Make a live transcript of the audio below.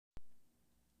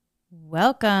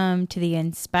Welcome to the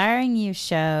Inspiring You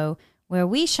Show, where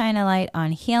we shine a light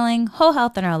on healing, whole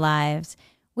health in our lives.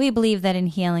 We believe that in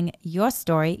healing your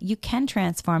story, you can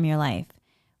transform your life.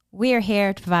 We are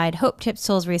here to provide hope, tips,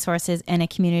 tools, resources, and a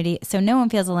community so no one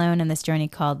feels alone in this journey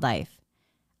called life.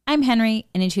 I'm Henry,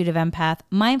 an intuitive empath,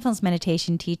 mindfulness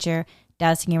meditation teacher,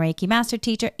 dowsing and Reiki master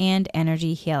teacher, and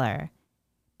energy healer.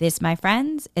 This, my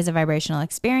friends, is a vibrational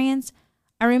experience,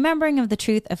 a remembering of the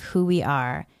truth of who we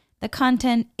are. The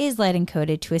content is light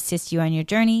encoded to assist you on your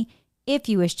journey if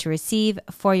you wish to receive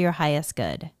for your highest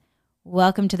good.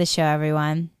 Welcome to the show,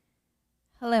 everyone.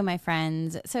 Hello, my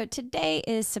friends. So today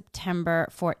is September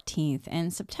 14th,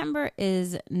 and September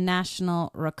is National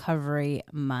Recovery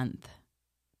Month.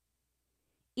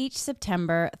 Each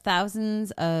September,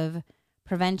 thousands of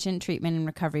prevention, treatment, and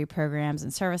recovery programs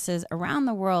and services around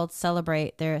the world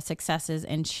celebrate their successes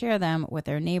and share them with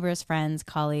their neighbors, friends,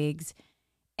 colleagues,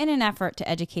 in an effort to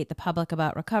educate the public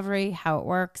about recovery, how it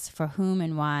works, for whom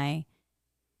and why.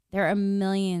 There are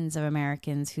millions of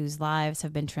Americans whose lives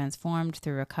have been transformed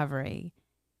through recovery.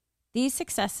 These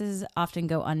successes often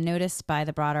go unnoticed by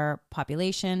the broader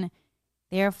population.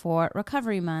 Therefore,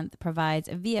 Recovery Month provides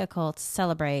a vehicle to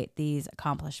celebrate these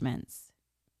accomplishments.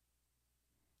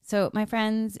 So, my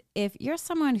friends, if you're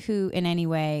someone who in any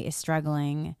way is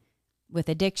struggling with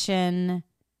addiction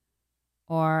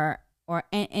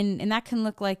and that can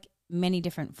look like many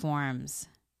different forms,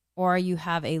 or you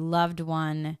have a loved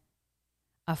one,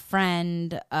 a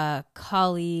friend, a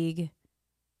colleague,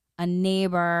 a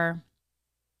neighbor,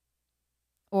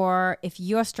 or if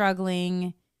you're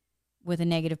struggling with a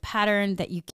negative pattern that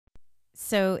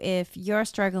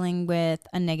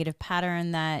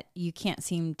you can't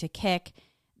seem to kick,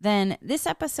 then this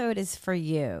episode is for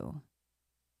you.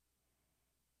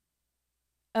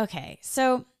 Okay,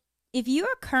 so if you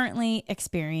are currently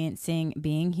experiencing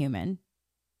being human,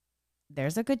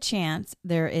 there's a good chance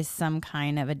there is some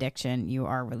kind of addiction you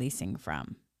are releasing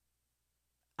from.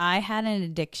 I had an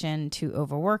addiction to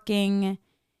overworking,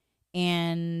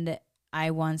 and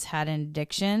I once had an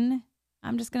addiction,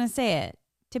 I'm just going to say it,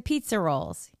 to pizza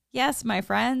rolls. Yes, my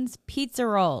friends, pizza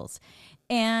rolls.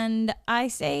 And I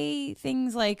say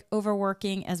things like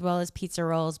overworking as well as pizza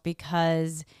rolls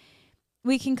because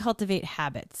we can cultivate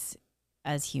habits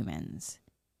as humans.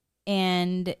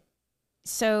 And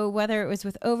so whether it was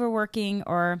with overworking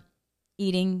or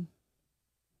eating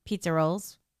pizza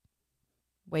rolls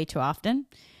way too often,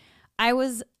 I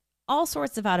was all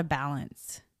sorts of out of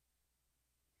balance.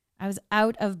 I was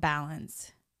out of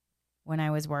balance when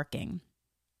I was working,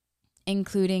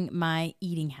 including my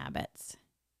eating habits.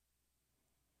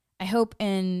 I hope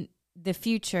in the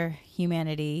future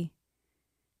humanity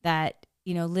that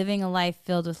living a life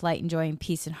filled with light and joy and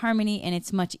peace and harmony, and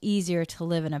it's much easier to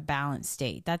live in a balanced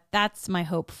state. That's my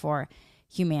hope for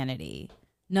humanity,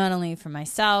 not only for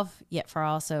myself, yet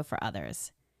also for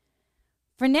others.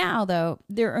 For now, though,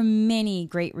 there are many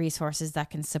great resources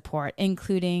that can support,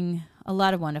 including a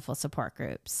lot of wonderful support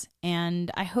groups.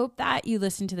 And I hope that you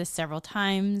listen to this several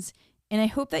times, and I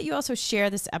hope that you also share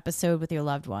this episode with your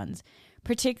loved ones,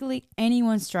 particularly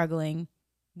anyone struggling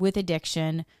with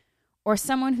addiction, or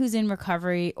someone who's in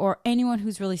recovery, or anyone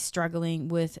who's really struggling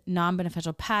with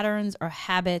non-beneficial patterns or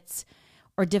habits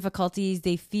or difficulties.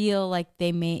 They feel like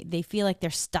they're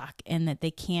stuck and that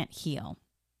they can't heal.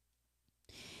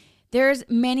 There's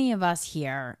many of us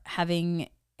here having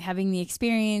the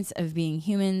experience of being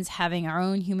humans, having our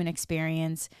own human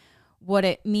experience, what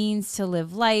it means to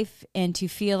live life and to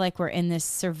feel like we're in this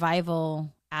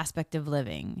survival aspect of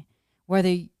living,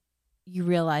 whether you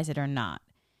realize it or not.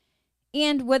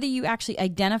 And whether you actually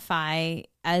identify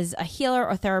as a healer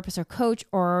or therapist or coach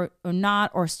or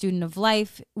not, or student of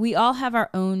life, we all have our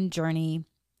own journey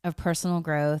of personal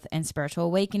growth and spiritual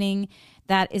awakening.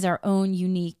 That is our own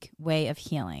unique way of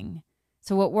healing.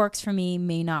 So what works for me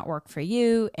may not work for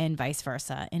you, and vice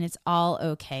versa. And it's all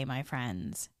okay, my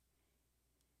friends.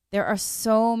 There are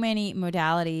so many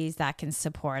modalities that can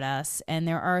support us, and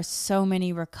there are so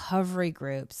many recovery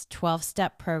groups,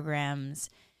 12-step programs,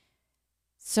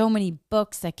 so many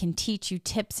books that can teach you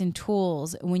tips and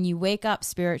tools. When you wake up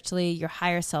spiritually, your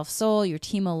higher self soul, your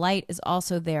team of light is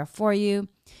also there for you.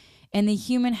 And the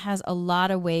human has a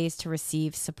lot of ways to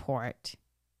receive support.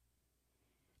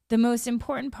 The most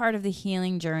important part of the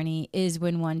healing journey is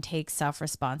when one takes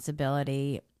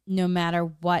self-responsibility. No matter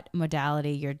what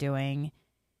modality you're doing,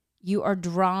 you are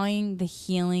drawing the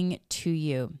healing to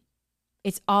you.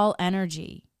 It's all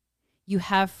energy. You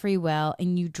have free will,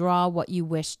 and you draw what you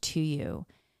wish to you.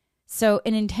 So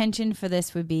an intention for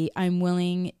this would be, I'm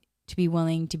willing to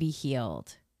be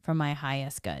healed for my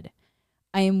highest good.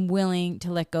 I am willing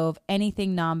to let go of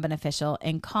anything non-beneficial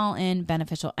and call in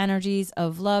beneficial energies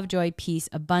of love, joy, peace,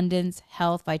 abundance,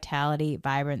 health, vitality,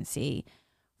 vibrancy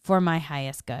for my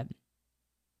highest good.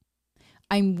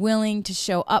 I'm willing to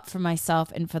show up for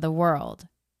myself and for the world.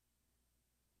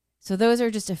 So those are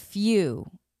just a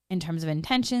few in terms of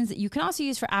intentions that you can also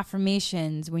use for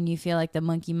affirmations when you feel like the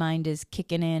monkey mind is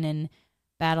kicking in and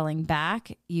battling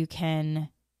back. You can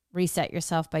reset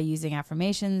yourself by using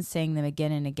affirmations, saying them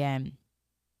again and again.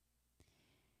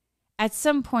 At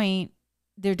some point,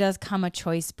 there does come a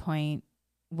choice point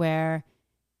where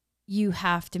you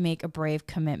have to make a brave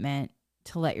commitment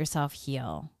to let yourself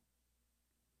heal.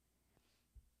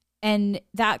 And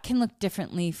that can look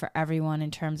differently for everyone in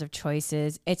terms of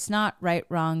choices. It's not right,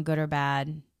 wrong, good or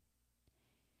bad.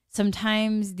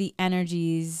 Sometimes the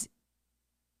energies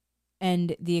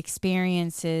and the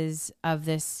experiences of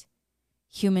this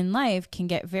human life can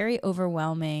get very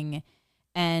overwhelming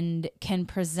and can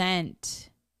present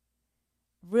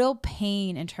real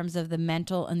pain in terms of the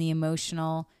mental and the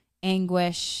emotional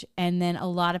anguish, and then a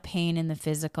lot of pain in the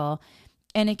physical.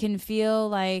 And it can feel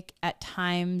like at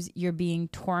times you're being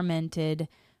tormented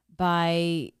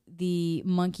by the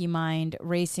monkey mind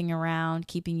racing around,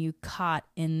 keeping you caught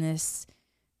in this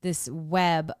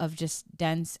web of just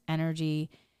dense energy.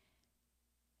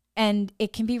 And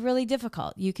it can be really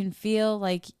difficult. You can feel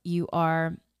like you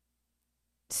are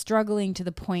struggling to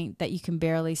the point that you can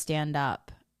barely stand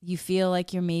up. You feel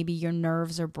like maybe your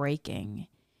nerves are breaking.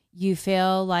 You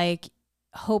feel like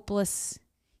hopeless.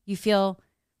 You feel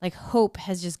like hope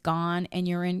has just gone, and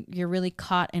you're really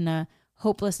caught in a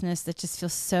hopelessness that just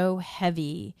feels so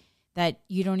heavy that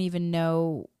you don't even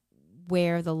know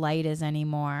where the light is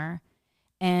anymore.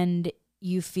 And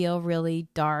you feel really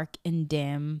dark and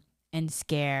dim and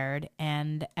scared.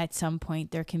 And at some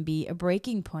point there can be a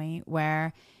breaking point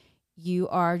where you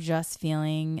are just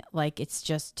feeling like it's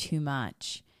just too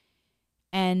much.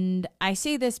 And I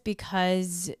say this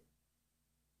because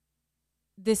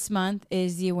this month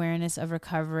is the awareness of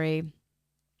recovery,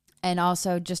 and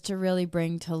also just to really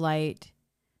bring to light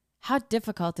how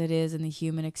difficult it is in the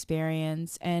human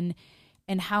experience, and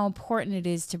how important it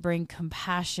is to bring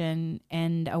compassion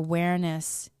and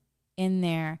awareness in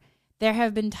there. There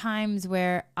have been times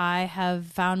where I have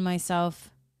found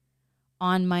myself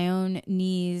on my own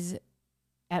knees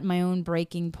at my own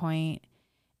breaking point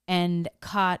and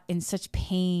caught in such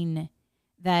pain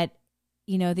that,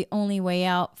 the only way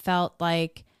out felt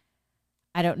like,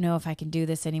 I don't know if I can do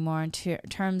this anymore in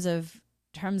terms of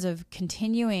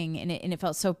continuing. And it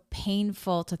felt so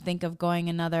painful to think of going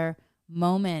another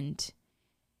moment.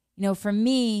 For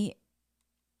me,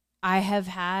 I have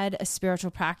had a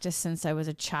spiritual practice since I was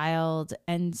a child.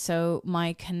 And so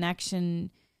my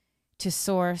connection to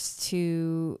source,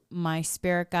 to my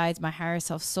spirit guides, my higher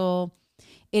self soul,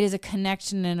 it is a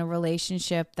connection and a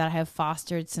relationship that I have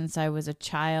fostered since I was a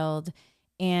child.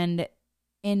 And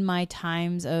in my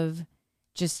times of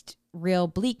just real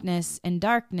bleakness and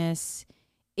darkness,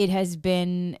 it has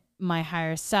been my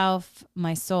higher self,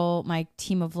 my soul, my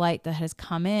team of light that has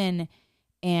come in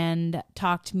and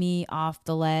talked me off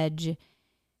the ledge.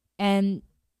 And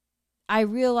I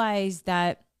realized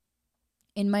that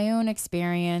in my own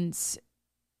experience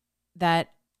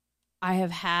that I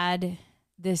have had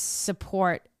this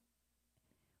support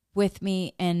with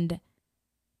me, and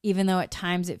even though at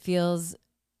times it feels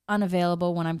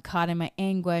unavailable when I'm caught in my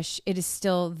anguish, it is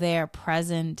still there,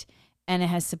 present, and it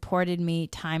has supported me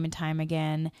time and time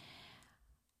again.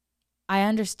 I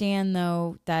understand,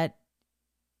 though, that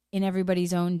in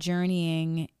everybody's own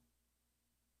journeying,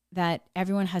 that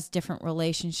everyone has different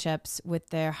relationships with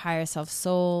their higher self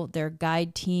soul, their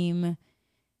guide team,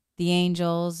 the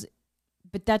angels,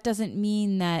 but that doesn't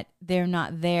mean that they're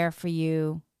not there for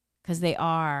you, because they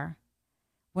are.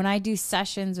 When I do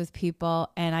sessions with people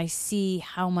and I see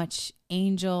how much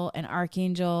angel and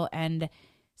archangel and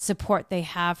support they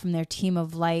have from their team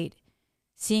of light,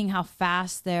 seeing how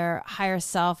fast their higher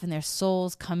self and their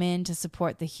souls come in to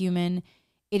support the human,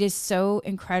 it is so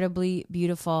incredibly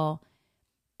beautiful.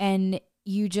 And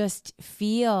you just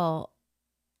feel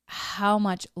how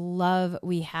much love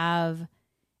we have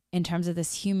in terms of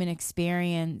this human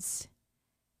experience.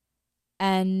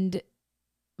 And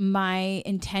my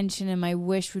intention and my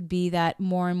wish would be that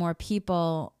more and more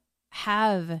people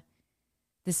have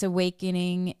this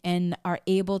awakening and are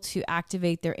able to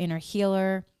activate their inner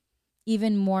healer,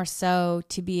 even more so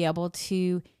to be able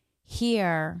to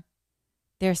hear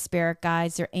their spirit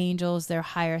guides, their angels, their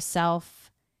higher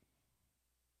self,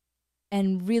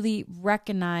 and really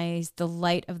recognize the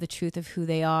light of the truth of who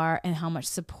they are and how much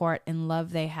support and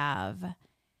love they have.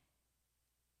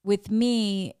 With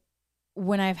me,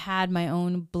 when I've had my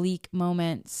own bleak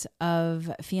moments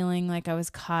of feeling like I was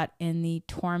caught in the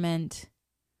torment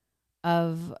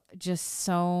of just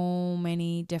so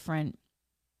many different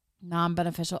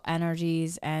non-beneficial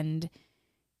energies, and,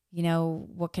 you know,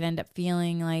 what could end up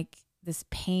feeling like this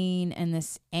pain and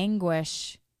this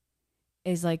anguish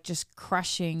is like just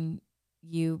crushing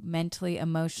you mentally,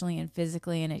 emotionally, and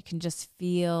physically. And it can just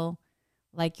feel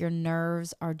like your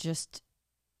nerves are just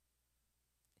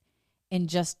in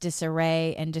just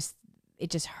disarray, and just, it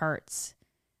just hurts.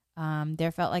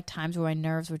 There felt like times where my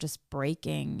nerves were just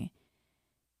breaking.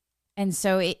 And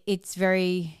so it's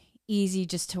very easy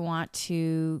just to want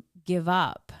to give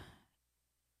up.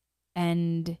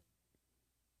 And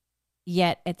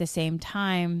yet at the same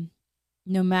time,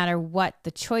 no matter what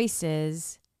the choice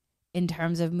is in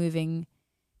terms of moving,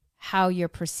 how you're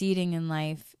proceeding in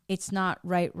life, it's not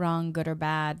right, wrong, good or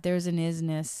bad. There's an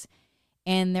isness.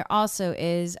 And there also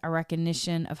is a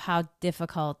recognition of how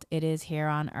difficult it is here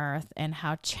on earth and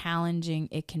how challenging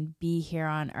it can be here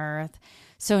on earth.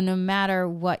 So no matter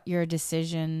what your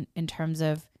decision in terms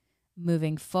of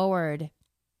moving forward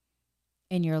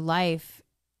in your life,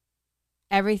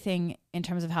 everything in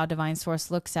terms of how Divine Source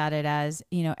looks at it as,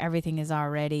 you know, everything is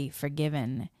already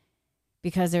forgiven,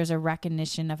 because there's a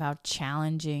recognition of how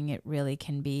challenging it really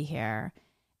can be here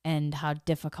and how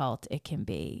difficult it can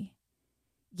be.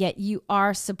 Yet you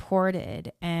are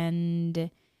supported,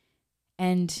 and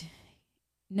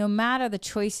no matter the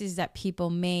choices that people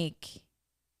make,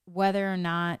 whether or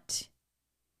not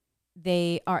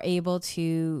they are able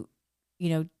to, you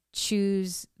know,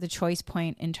 choose the choice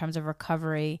point in terms of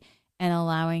recovery and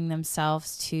allowing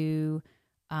themselves to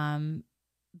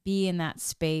be in that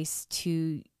space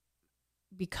to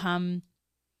become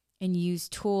and use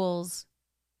tools,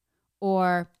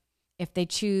 or if they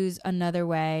choose another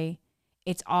way,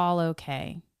 it's all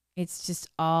okay. It's just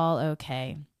all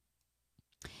okay.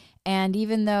 And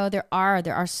even though there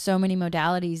are so many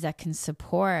modalities that can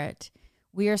support,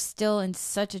 we are still in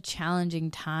such a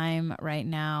challenging time right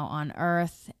now on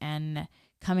Earth, and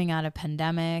coming out of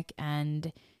pandemic,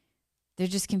 and there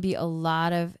just can be a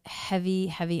lot of heavy,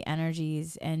 heavy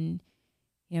energies. And,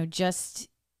 you know, just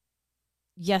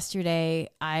yesterday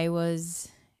I was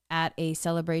at a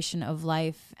celebration of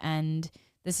life, and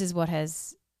this is what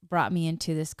has brought me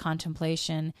into this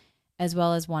contemplation, as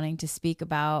well as wanting to speak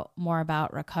more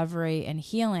about recovery and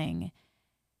healing.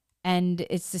 And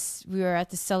it's this, we were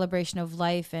at the celebration of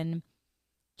life, and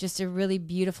just a really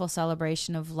beautiful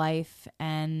celebration of life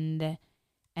and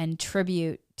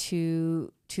tribute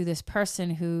to this person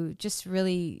who just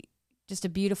really, just a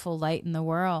beautiful light in the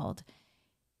world.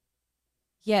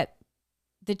 Yet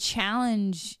the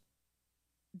challenge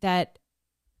that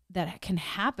can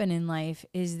happen in life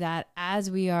is that as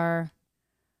we are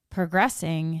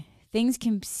progressing, things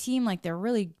can seem like they're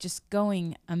really just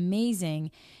going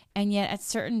amazing. And yet at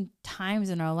certain times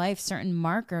in our life, certain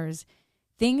markers,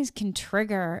 things can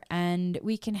trigger, and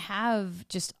we can have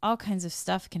just all kinds of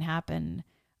stuff can happen.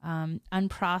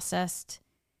 Unprocessed,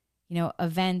 you know,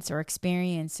 events or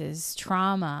experiences,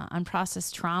 trauma,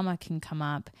 unprocessed trauma can come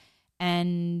up.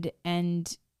 And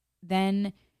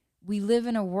then we live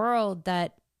in a world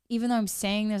that, even though I'm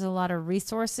saying there's a lot of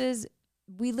resources,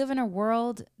 we live in a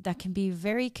world that can be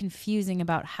very confusing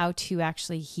about how to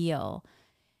actually heal.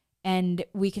 And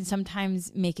we can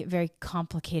sometimes make it very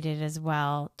complicated as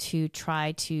well to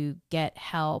try to get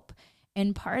help.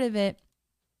 And part of it,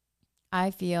 I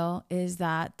feel, is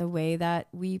that the way that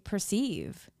we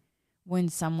perceive when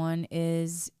someone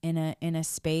is in a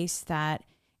space that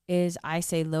is, I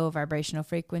say, low vibrational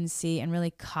frequency and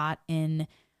really caught in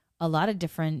a lot of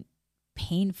different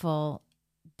painful,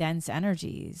 dense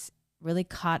energies, really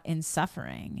caught in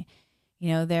suffering. You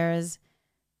know, there's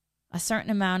a certain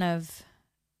amount of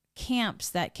camps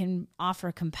that can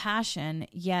offer compassion,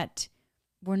 yet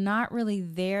we're not really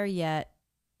there yet.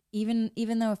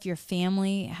 Even though if your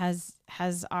family has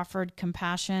offered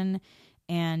compassion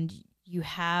and you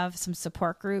have some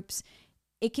support groups,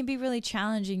 it can be really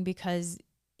challenging, because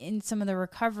in some of the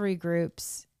recovery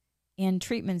groups and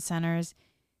treatment centers,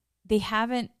 they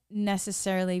haven't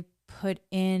necessarily put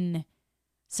in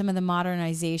some of the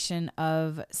modernization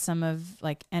of some of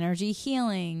like energy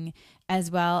healing, as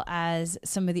well as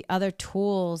some of the other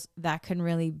tools that can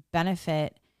really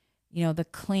benefit, you know, the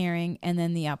clearing and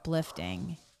then the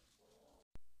uplifting.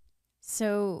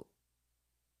 So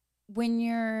when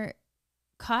you're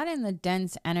caught in the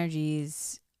dense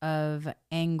energies of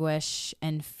anguish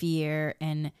and fear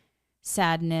and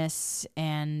sadness,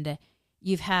 and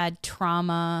you've had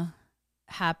trauma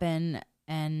happen,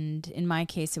 and in my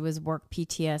case it was work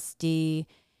PTSD,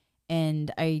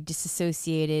 and I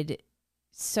disassociated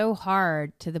so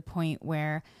hard to the point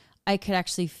where I could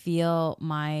actually feel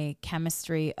my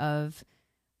chemistry of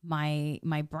my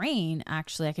brain.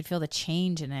 Actually, I could feel the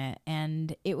change in it,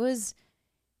 and it was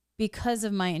because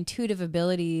of my intuitive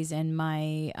abilities and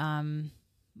my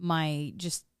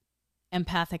just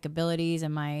empathic abilities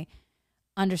and my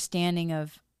understanding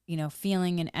of,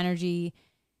 feeling and energy.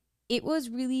 It was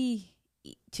really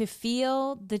to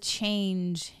feel the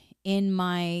change in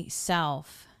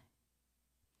myself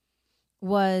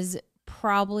was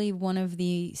probably one of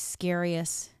the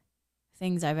scariest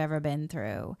things I've ever been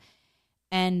through.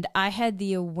 And I had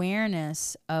the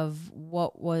awareness of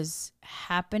what was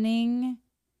happening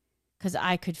because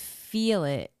I could feel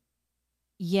it,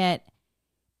 yet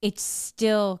it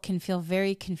still can feel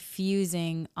very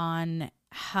confusing on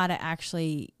how to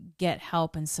actually get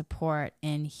help and support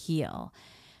and heal.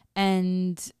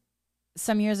 And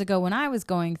some years ago when I was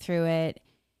going through it,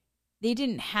 they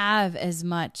didn't have as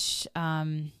much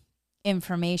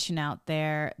information out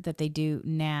there that they do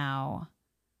now.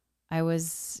 I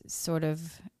was sort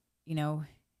of,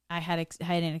 I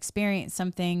hadn't experienced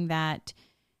something that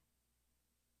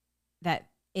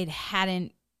it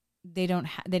hadn't. They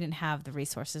didn't have the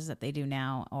resources that they do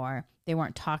now, or they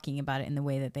weren't talking about it in the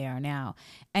way that they are now.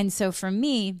 And so for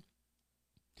me,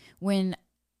 when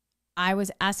I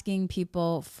was asking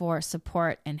people for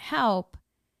support and help,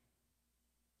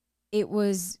 it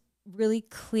was really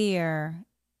clear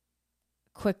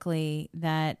quickly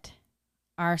that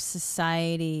our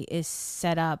society is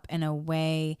set up in a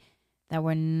way that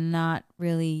we're not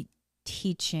really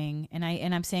teaching. And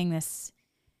I'm saying this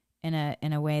in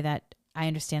a way that I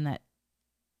understand that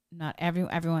not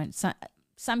everyone,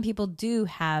 some people do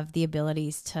have the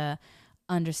abilities to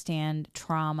understand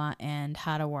trauma and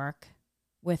how to work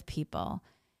with people.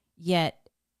 Yet,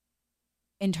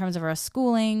 in terms of our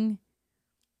schooling,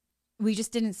 we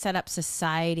just didn't set up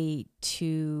society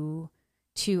to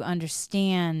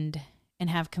understand and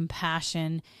have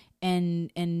compassion and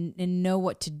know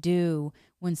what to do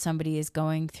when somebody is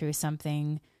going through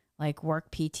something like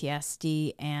work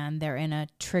PTSD and they're in a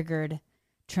triggered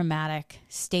traumatic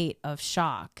state of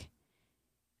shock.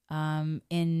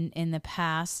 In the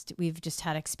past, we've just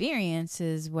had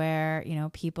experiences where,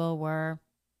 people were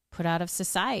put out of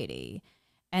society.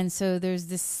 And so there's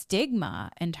this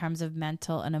stigma in terms of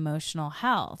mental and emotional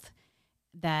health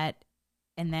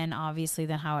and then obviously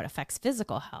then how it affects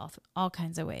physical health, all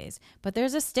kinds of ways. But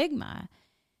there's a stigma.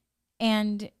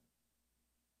 And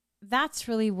that's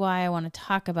really why I want to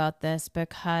talk about this,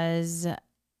 because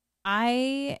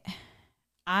I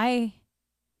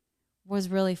was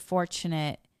really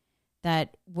fortunate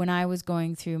that when I was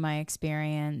going through my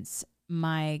experience,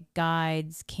 my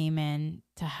guides came in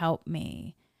to help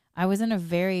me. I was in a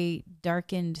very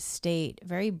darkened state,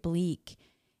 very bleak,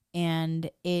 and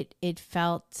it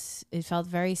felt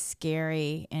very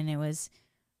scary. And it was,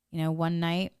 one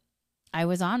night I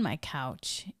was on my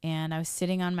couch and I was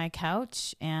sitting on my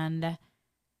couch and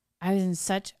I was in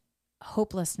such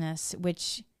hopelessness,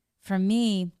 which for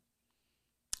me,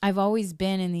 I've always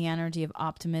been in the energy of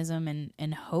optimism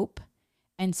and hope.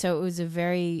 And so it was a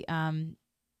very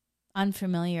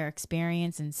unfamiliar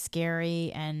experience and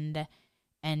scary and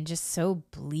just so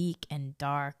bleak and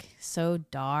dark, so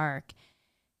dark.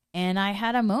 And I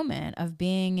had a moment of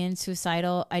being in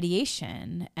suicidal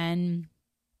ideation, and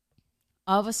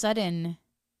all of a sudden,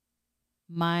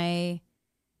 my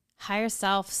higher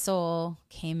self soul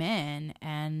came in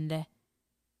and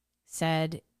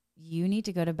said, you need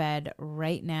to go to bed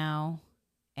right now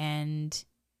and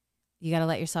you got to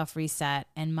let yourself reset.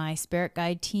 And my spirit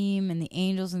guide team and the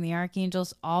angels and the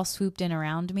archangels all swooped in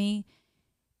around me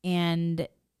and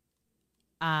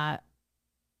got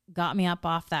me up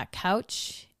off that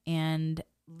couch and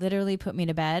literally put me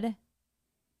to bed.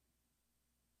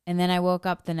 And then I woke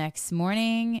up the next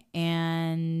morning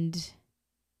and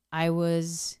I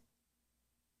was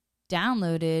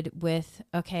downloaded with,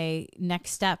 okay,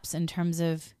 next steps in terms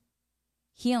of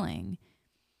healing.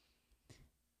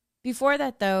 Before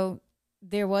that, though,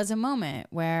 there was a moment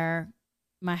where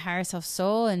my higher self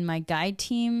soul and my guide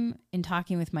team, in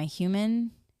talking with my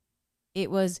human, it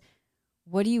was,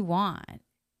 what do you want?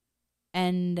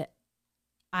 And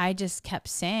I just kept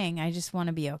saying, I just want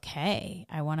to be okay.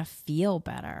 I want to feel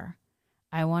better.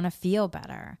 I want to feel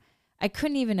better. I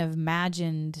couldn't even have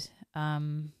imagined,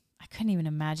 beyond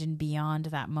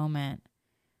that moment,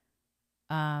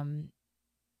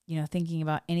 thinking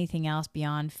about anything else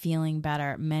beyond feeling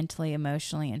better mentally,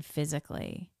 emotionally, and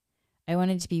physically. I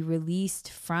wanted to be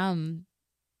released from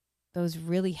those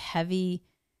really heavy,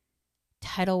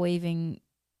 tidal waving,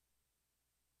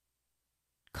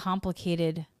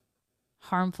 complicated,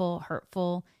 harmful,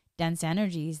 hurtful, dense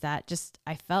energies that just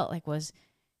I felt like was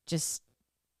just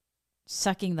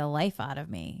sucking the life out of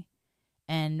me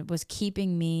and was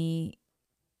keeping me.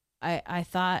 I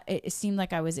thought it seemed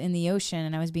like I was in the ocean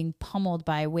and I was being pummeled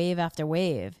by wave after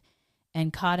wave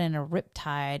and caught in a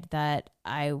riptide that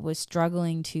I was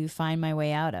struggling to find my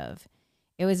way out of.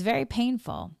 It was very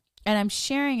painful. And I'm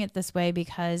sharing it this way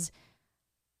because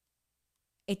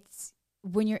it's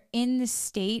when you're in this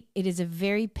state, it is a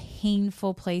very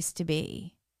painful place to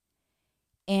be.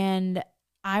 And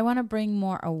I want to bring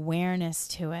more awareness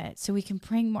to it so we can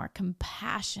bring more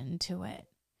compassion to it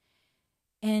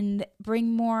and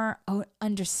bring more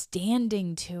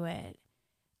understanding to it.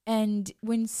 And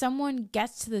when someone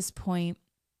gets to this point,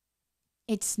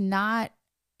 it's not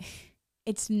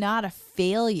a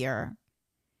failure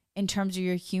in terms of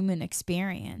your human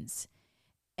experience.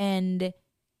 And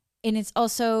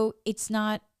it's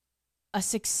not a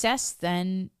success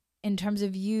then in terms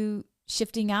of you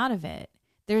shifting out of it.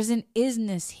 There's an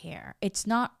isness here. It's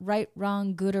not right,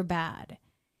 wrong, good or bad.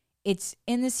 It's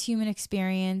in this human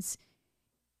experience.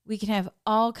 We can have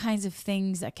all kinds of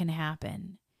things that can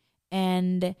happen.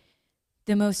 And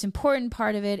the most important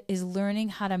part of it is learning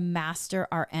how to master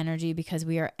our energy because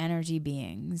we are energy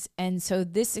beings. And so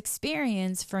this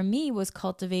experience for me was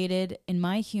cultivated in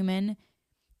my human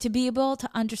to be able to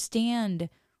understand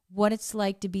what it's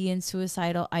like to be in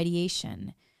suicidal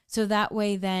ideation. So that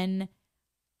way then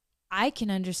I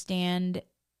can understand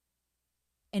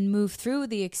and move through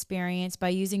the experience by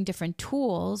using different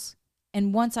tools.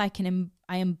 And once I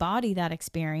embody that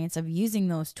experience of using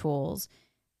those tools,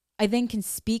 I then can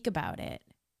speak about it.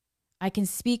 I can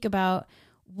speak about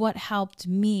what helped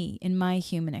me in my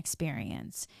human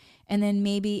experience. And then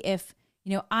maybe if,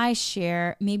 I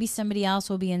share, maybe somebody else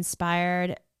will be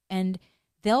inspired and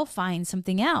they'll find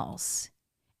something else.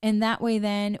 And that way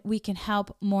then we can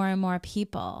help more and more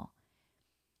people.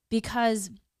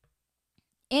 Because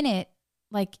in it,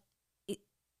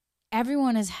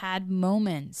 everyone has had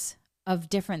moments of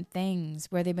different things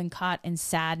where they've been caught in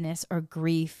sadness or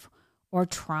grief or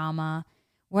trauma,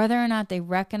 whether or not they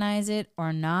recognize it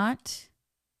or not.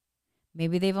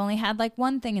 Maybe they've only had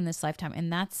one thing in this lifetime,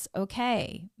 and that's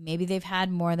okay. Maybe they've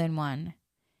had more than one.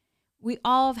 We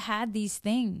all have had these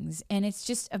things, and it's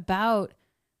just about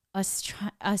us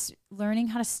learning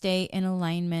how to stay in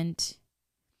alignment,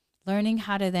 learning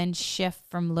how to then shift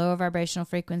from lower vibrational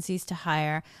frequencies to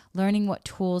higher, learning what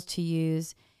tools to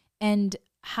use, and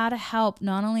how to help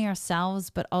not only ourselves,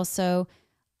 but also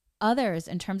others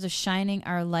in terms of shining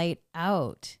our light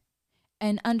out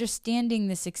and understanding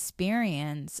this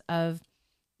experience of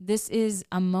this is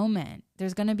a moment.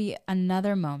 There's going to be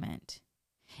another moment.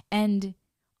 And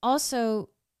also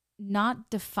not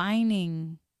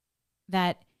defining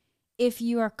that if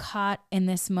you are caught in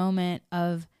this moment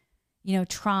of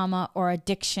trauma or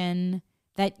addiction,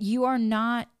 that you're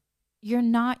not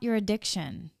your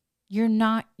addiction. You're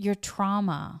not your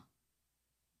trauma.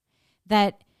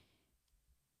 That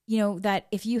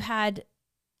if you had,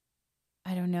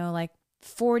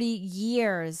 40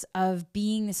 years of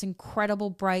being this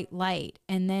incredible bright light,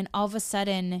 and then all of a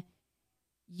sudden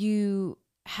you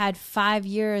had 5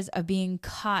 years of being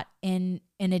caught in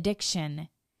an addiction,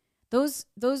 those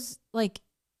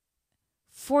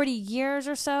 40 years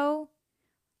or so,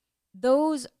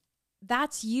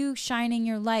 that's you shining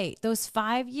your light. Those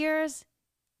 5 years,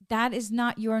 that is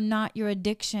not your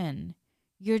addiction.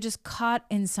 You're just caught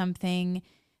in something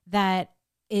that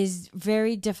is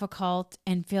very difficult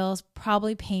and feels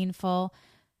probably painful,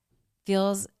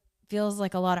 feels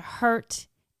like a lot of hurt,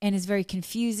 and is very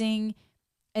confusing.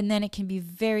 And then it can be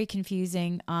very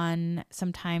confusing on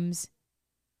sometimes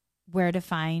where to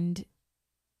find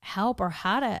help or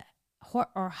how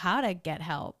to get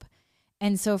help.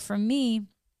 And so for me,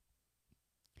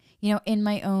 in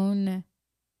my own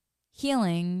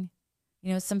healing,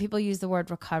 some people use the word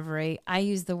recovery. I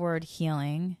use the word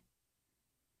healing.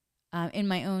 In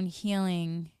my own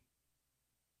healing,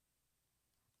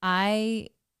 I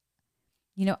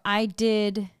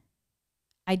did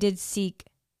seek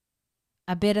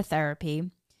a bit of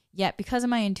therapy, yet because of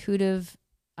my intuitive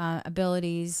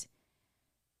abilities,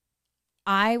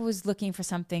 I was looking for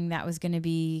something that was going to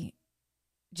be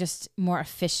just more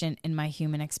efficient in my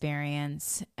human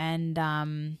experience. And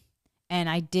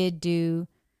I did do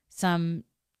some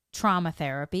trauma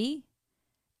therapy,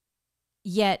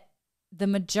 yet the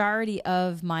majority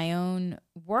of my own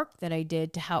work that I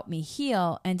did to help me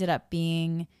heal ended up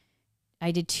being,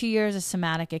 I did 2 years of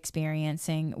somatic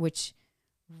experiencing, which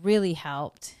really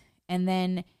helped. And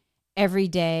then every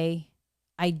day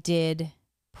I did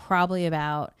probably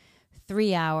about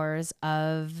 3 hours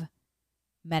of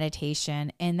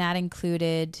meditation. And that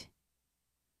included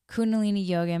Kundalini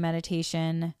yoga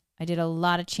meditation. I did a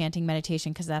lot of chanting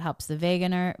meditation because that helps the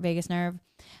vagus nerve.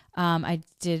 I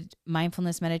did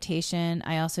mindfulness meditation.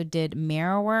 I also did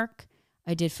mirror work.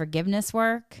 I did forgiveness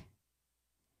work.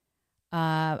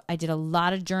 I did a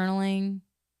lot of journaling.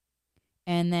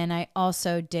 And then I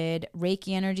also did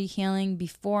Reiki energy healing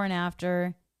before and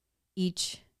after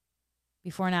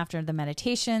the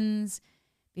meditations,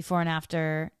 before and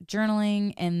after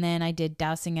journaling. And then I did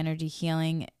dowsing energy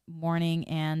healing morning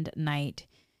and night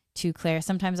to clear.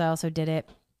 Sometimes I also did it,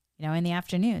 in the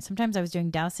afternoon. Sometimes I was doing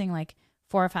dowsing like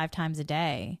 4 or 5 times a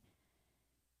day.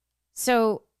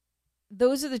 So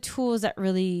those are the tools that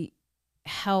really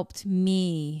helped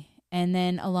me. And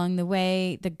then along the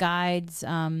way, the guides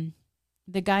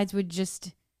would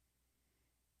just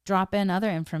drop in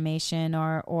other information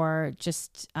or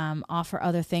just offer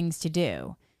other things to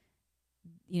do.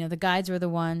 The guides were the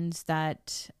ones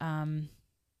that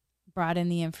brought in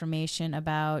the information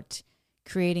about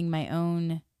creating my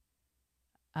own,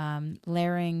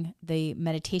 layering the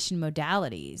meditation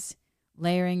modalities,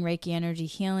 layering Reiki energy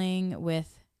healing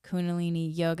with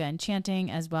Kundalini yoga and chanting,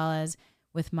 as well as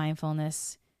with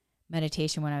mindfulness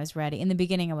meditation when I was ready. In the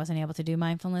beginning, I wasn't able to do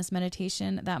mindfulness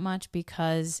meditation that much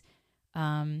because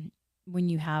when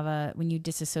you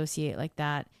disassociate like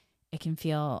that, it can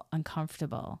feel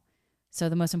uncomfortable. So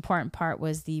the most important part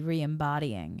was the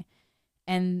re-embodying.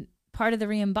 And part of the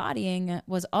re-embodying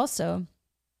was also,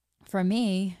 for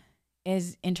me,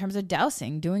 is in terms of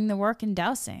dowsing, doing the work in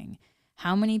dowsing.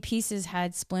 How many pieces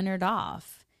had splintered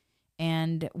off?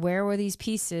 And where were these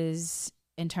pieces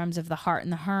in terms of the heart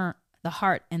and the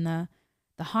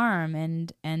harm,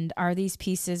 and are these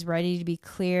pieces ready to be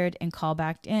cleared and called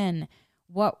back in?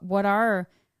 What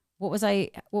was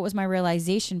my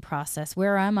realization process?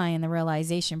 Where am I in the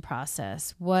realization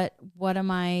process? Where am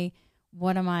I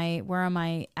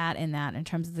at in that in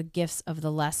terms of the gifts of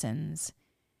the lessons?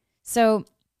 So,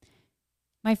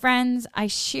 my friends, I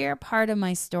share part of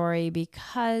my story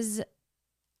because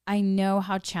I know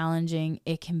how challenging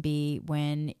it can be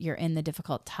when you're in the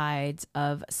difficult tides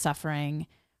of suffering,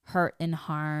 hurt, and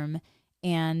harm,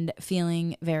 and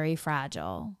feeling very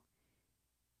fragile.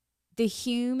 The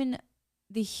human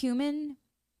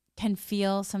can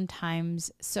feel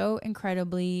sometimes so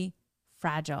incredibly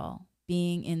fragile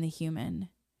being in the human.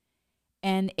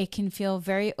 And it can feel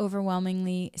very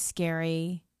overwhelmingly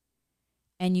scary.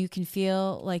 And you can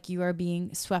feel like you are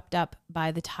being swept up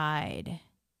by the tide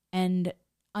and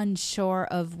unsure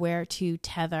of where to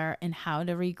tether and how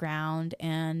to reground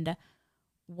and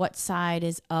what side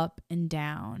is up and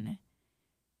down.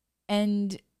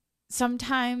 And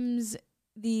sometimes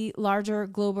the larger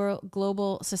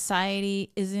global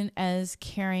society isn't as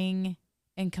caring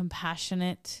and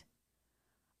compassionate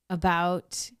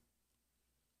about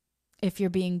if you're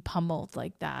being pummeled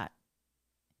like that.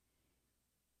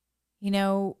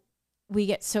 We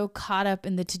get so caught up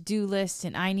in the to-do list,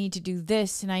 and I need to do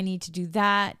this and I need to do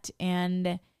that,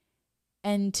 and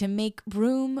to make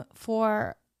room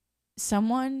for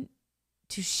someone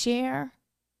to share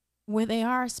where they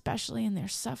are, especially in their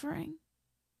suffering.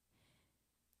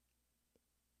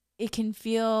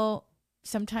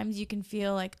 Sometimes you can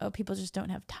feel like, oh, people just don't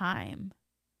have time.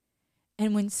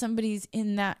 And when somebody's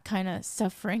in that kind of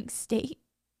suffering state,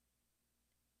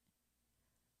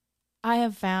 I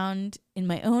have found in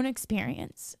my own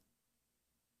experience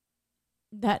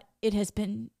that it has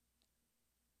been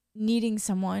needing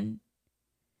someone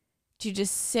to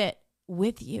just sit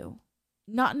with you,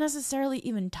 not necessarily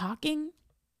even talking,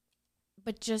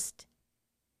 but just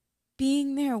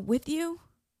being there with you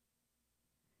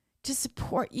to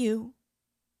support you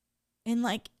in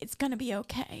it's going to be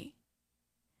okay.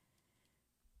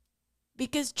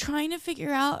 Because trying to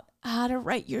figure out how to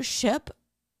right your ship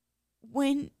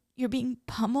when you're being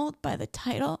pummeled by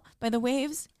the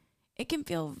waves, it can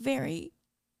feel very,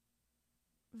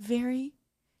 very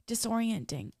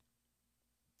disorienting.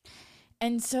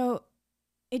 And so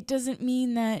it doesn't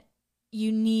mean that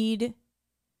you need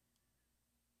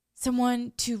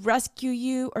someone to rescue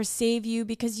you or save you,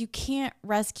 because you can't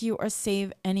rescue or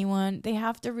save anyone. It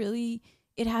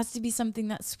has to be something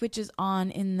that switches on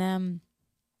in them.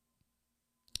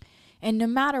 And no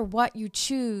matter what you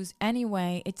choose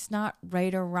anyway, it's not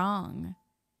right or wrong.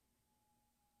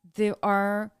 There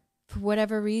are, for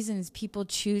whatever reasons, people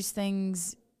choose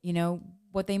things,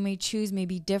 what they may choose may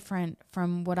be different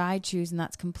from what I choose, and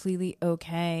that's completely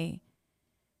okay.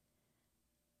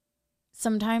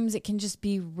 Sometimes it can just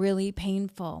be really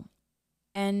painful.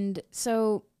 And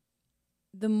so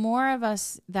the more of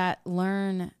us that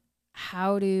learn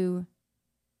how to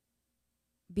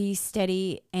be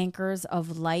steady anchors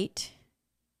of light,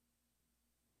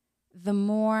 the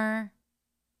more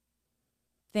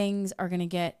things are going to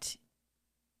get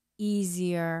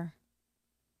easier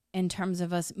in terms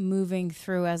of us moving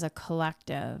through as a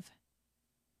collective.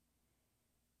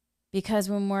 Because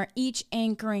when we're each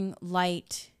anchoring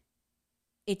light,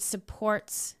 it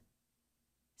supports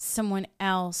someone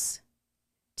else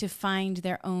to find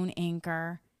their own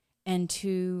anchor and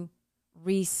to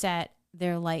reset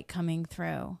their light coming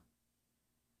through.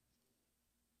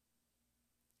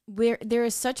 There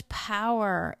is such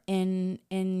power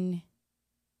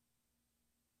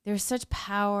there's such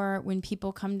power when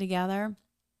people come together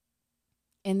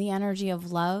in the energy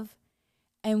of love.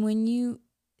 And when you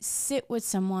sit with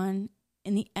someone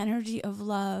in the energy of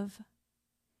love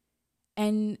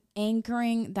and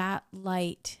anchoring that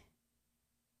light,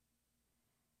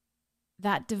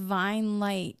 that divine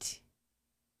light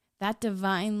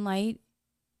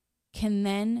can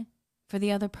then, for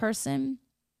the other person,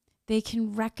 they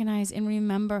can recognize and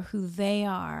remember who they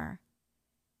are.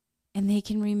 And they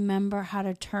can remember how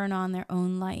to turn on their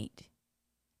own light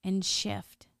and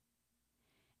shift.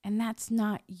 And that's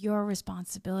not your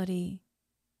responsibility.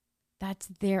 That's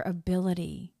their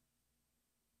ability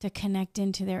to connect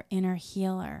into their inner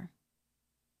healer.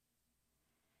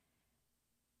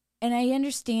 And I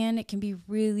understand it can be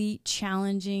really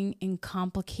challenging and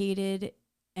complicated,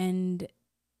 and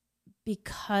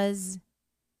because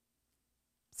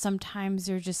sometimes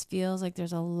there just feels like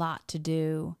there's a lot to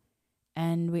do.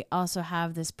 And we also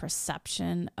have this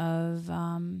perception of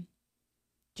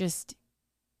just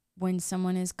when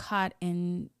someone is caught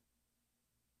in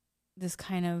this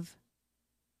kind of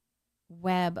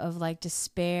web of like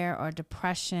despair or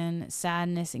depression,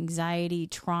 sadness, anxiety,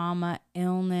 trauma,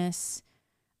 illness,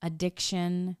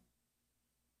 addiction,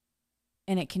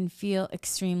 and it can feel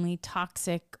extremely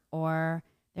toxic, or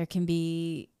there can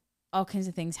be all kinds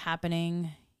of things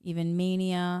happening, even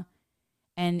mania.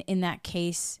 And in that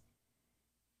case,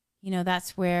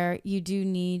 that's where you do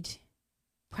need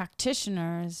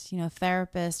practitioners,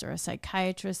 therapists or a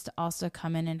psychiatrist to also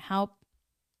come in and help.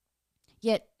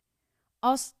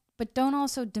 But don't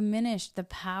also diminish the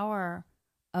power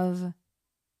of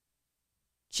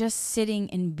just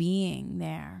sitting and being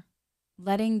there,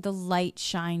 letting the light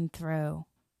shine through.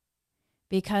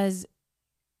 Because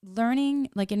learning,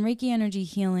 like in Reiki energy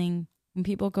healing, when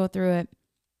people go through it,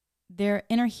 their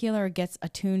inner healer gets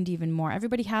attuned even more.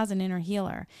 Everybody has an inner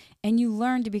healer, and you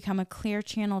learn to become a clear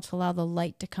channel to allow the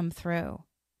light to come through.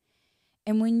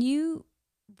 And when you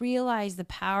realize the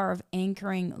power of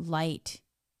anchoring light,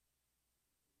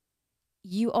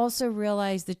 you also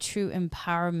realize the true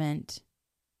empowerment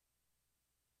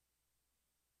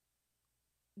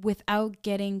without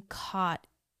getting caught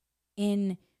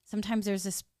in, sometimes there's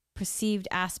this perceived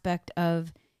aspect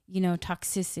of,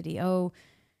 toxicity. Oh,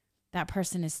 that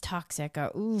person is toxic. Or,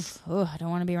 I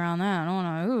don't want to be around that. I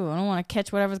don't want to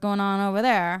catch whatever's going on over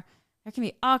there. There can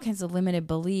be all kinds of limited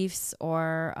beliefs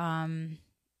or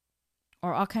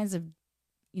all kinds of,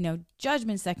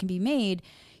 judgments that can be made,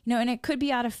 and it could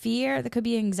be out of fear. There could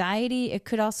be anxiety. It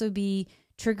could also be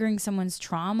triggering someone's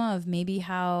trauma of maybe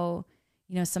how,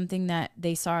 something that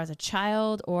they saw as a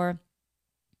child, or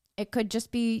it could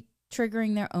just be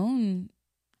triggering their own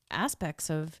aspects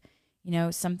of,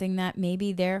 something that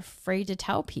maybe they're afraid to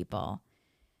tell people.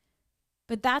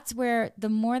 But that's where the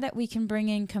more that we can bring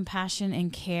in compassion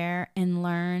and care and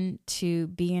learn to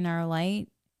be in our light,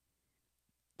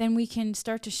 then we can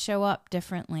start to show up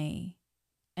differently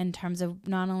in terms of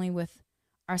not only with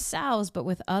ourselves, but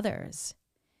with others.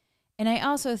 And I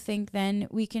also think then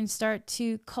we can start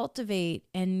to cultivate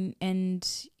and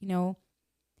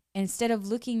instead of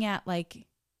looking at like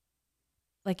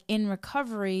in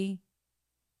recovery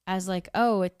as like,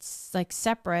 oh, it's like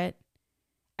separate,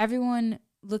 everyone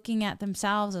looking at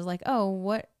themselves as like, oh,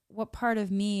 what part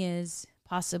of me is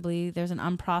possibly, there's an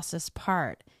unprocessed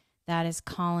part that is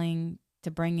calling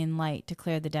to bring in light, to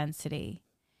clear the density,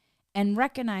 and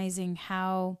recognizing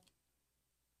how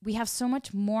we have so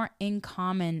much more in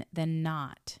common than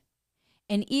not.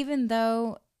 And even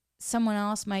though someone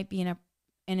else might be in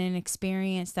an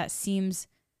experience that seems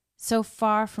so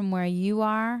far from where you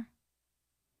are,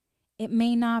 it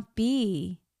may not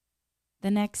be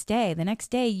the next day. The next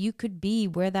day you could be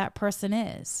where that person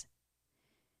is,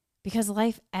 because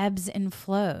life ebbs and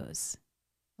flows.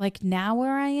 Like now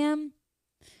where I am,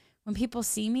 when people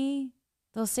see me,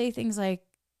 they'll say things like,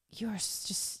 you're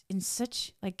just in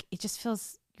such, like, it just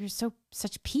feels, you're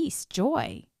such peace,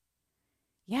 joy.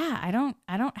 Yeah, I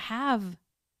don't have,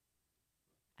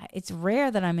 it's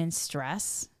rare that I'm in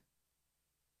stress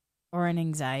or in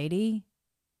anxiety.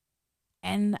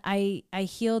 And I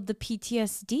healed the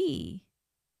PTSD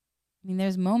I mean,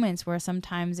 there's moments where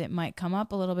sometimes it might come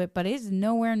up a little bit, but it's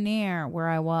nowhere near where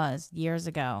I was years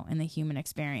ago in the human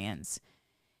experience.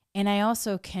 And I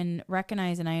also can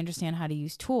recognize and I understand how to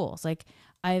use tools. Like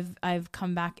I've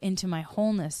come back into my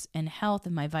wholeness and health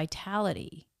and my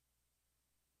vitality.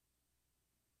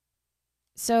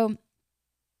 So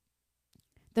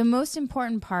the most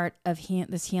important part of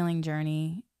this healing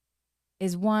journey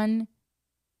is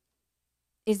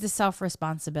the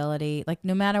self-responsibility. Like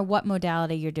no matter what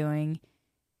modality you're doing,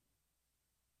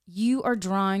 you are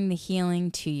drawing the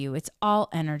healing to you. It's all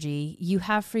energy. You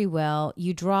have free will.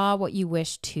 You draw what you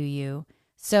wish to you.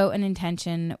 So an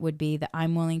intention would be that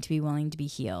I'm willing to be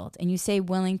healed. And you say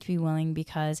willing to be willing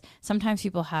because sometimes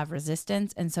people have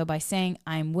resistance. And so by saying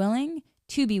I'm willing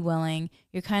to be willing,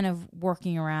 you're kind of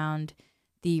working around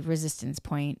the resistance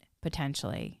point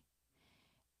potentially.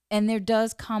 And there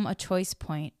does come a choice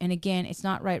point. And again, it's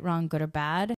not right, wrong, good, or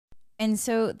bad. And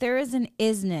so there is an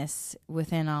isness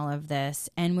within all of this.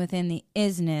 And within the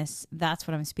isness, that's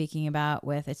what I'm speaking about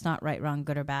with it's not right, wrong,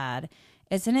 good, or bad.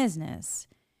 It's an isness.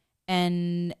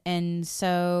 And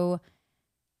so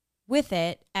with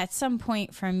it, at some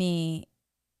point for me,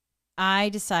 I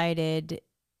decided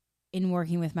in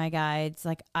working with my guides,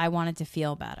 like I wanted to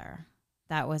feel better.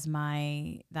 That was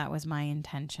my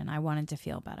intention. I wanted to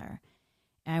feel better.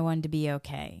 And I wanted to be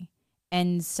okay.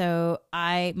 And so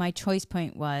my choice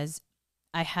point was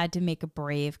I had to make a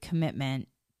brave commitment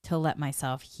to let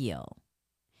myself heal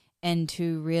and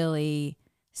to really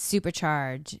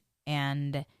supercharge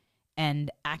and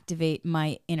activate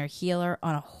my inner healer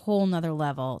on a whole nother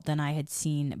level than I had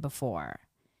seen before.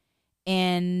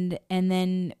 And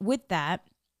then with that,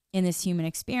 in this human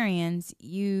experience,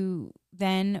 you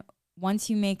then, once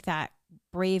you make that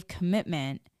brave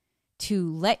commitment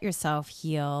to let yourself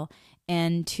heal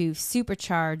and to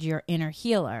supercharge your inner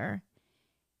healer,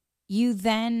 you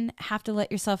then have to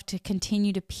let yourself to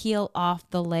continue to peel off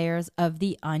the layers of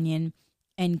the onion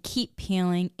and keep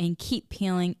peeling and keep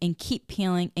peeling and keep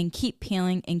peeling and keep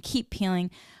peeling and keep peeling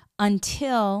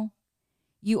until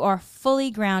you are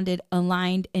fully grounded,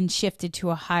 aligned, and shifted to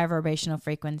a higher vibrational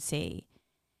frequency.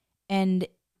 And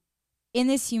in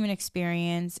this human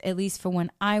experience, at least for when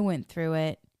I went through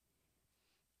it,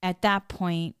 at that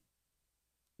point,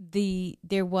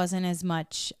 there wasn't as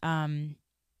much,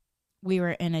 we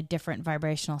were in a different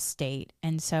vibrational state.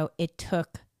 And so it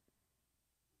took,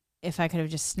 if I could have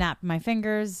just snapped my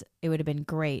fingers, it would have been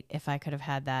great if I could have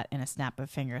had that in a snap of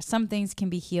fingers. Some things can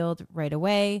be healed right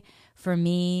away. For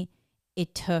me,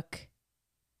 it took,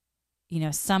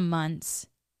 some months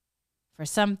for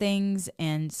some things,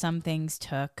 and some things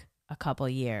took a couple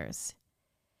years.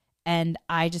 And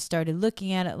I just started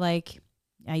looking at it like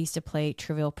I used to play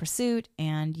Trivial Pursuit,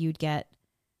 and you'd get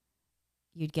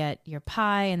your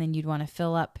pie, and then you'd want to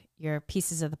fill up your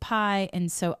pieces of the pie.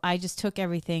 And so I just took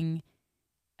everything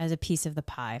as a piece of the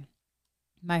pie.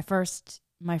 My first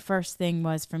thing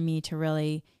was for me to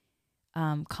really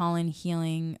call in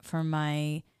healing for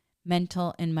my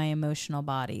mental and my emotional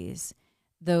bodies.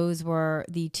 Those were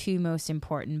the two most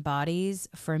important bodies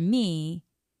for me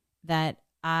that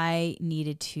I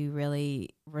needed to really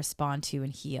respond to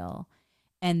and heal.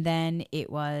 And then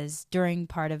it was during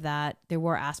part of that, there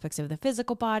were aspects of the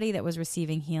physical body that was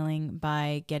receiving healing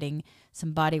by getting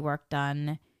some body work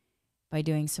done, by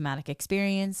doing somatic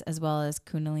experience, as well as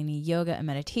Kundalini yoga and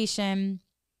meditation.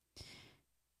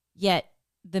 Yet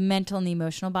the mental and the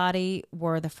emotional body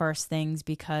were the first things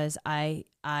because I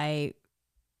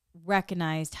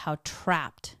recognized how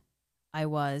trapped I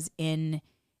was in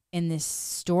this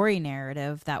story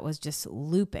narrative that was just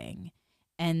looping.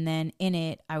 And then in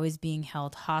it, I was being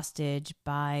held hostage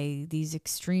by these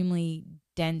extremely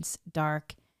dense,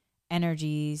 dark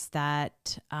energies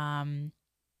that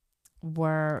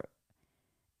were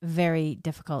very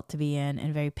difficult to be in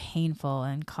and very painful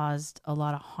and caused a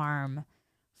lot of harm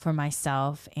for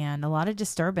myself and a lot of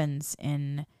disturbance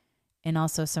in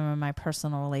also some of my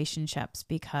personal relationships,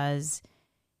 because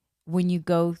when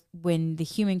the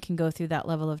human can go through that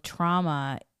level of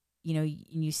trauma,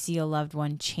 you see a loved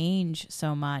one change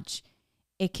so much,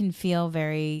 it can feel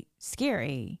very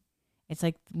scary. It's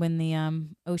like when the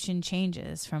ocean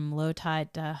changes from low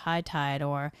tide to high tide,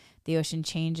 or the ocean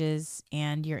changes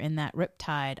and you're in that rip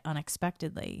tide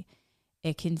unexpectedly.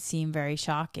 It can seem very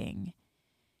shocking.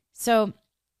 So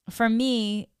for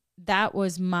me, that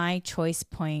was my choice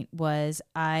point, was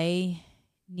I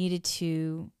needed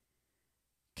to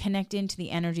connect into the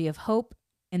energy of hope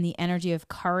and the energy of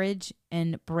courage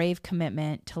and brave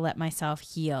commitment to let myself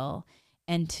heal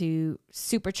and to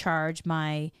supercharge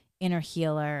my inner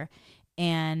healer.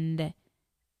 And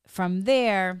from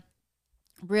there,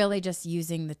 really just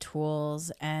using the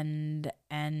tools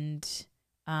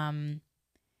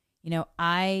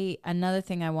another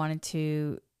thing I wanted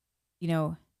to,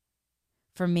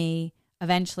 for me,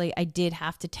 eventually I did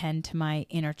have to tend to my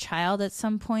inner child at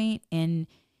some point and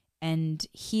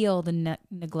heal the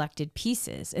neglected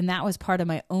pieces. And that was part of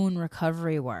my own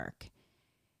recovery work.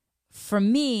 For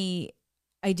me,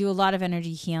 I do a lot of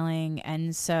energy healing.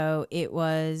 And so it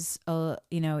was,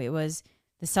 it was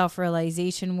the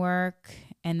self-realization work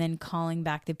and then calling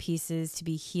back the pieces to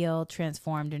be healed,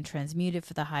 transformed, and transmuted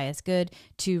for the highest good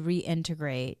to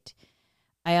reintegrate.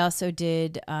 I also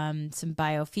did some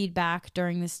biofeedback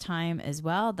during this time as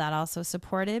well. That also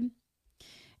supported.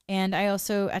 And I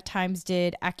also at times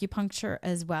did acupuncture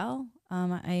as well.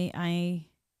 I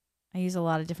use a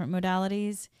lot of different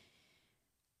modalities.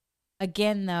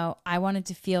 Again, though, I wanted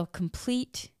to feel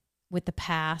complete with the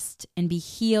past and be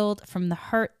healed from the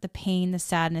hurt, the pain, the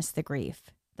sadness, the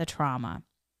grief, the trauma.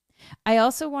 I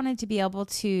also wanted to be able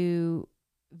to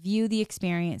view the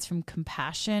experience from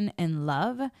compassion and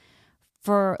love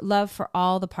for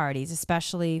all the parties,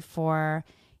 especially for,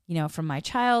 from my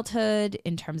childhood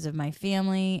in terms of my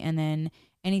family, and then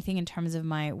anything in terms of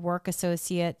my work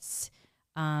associates,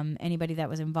 anybody that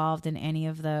was involved in any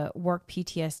of the work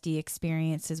PTSD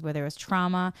experiences where there was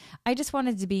trauma. I just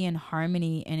wanted to be in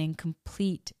harmony and in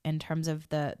complete in terms of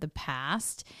the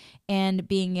past and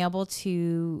being able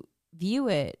to view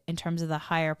it in terms of the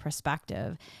higher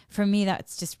perspective. For me,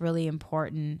 that's just really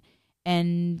important.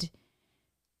 And,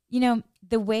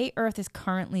 the way Earth is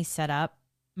currently set up,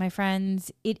 my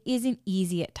friends, it isn't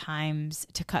easy at times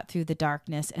to cut through the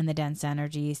darkness and the dense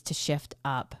energies to shift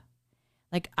up.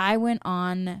 Like, I went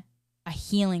on a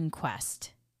healing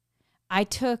quest. I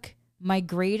took my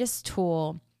greatest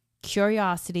tool,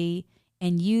 curiosity,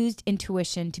 and used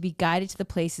intuition to be guided to the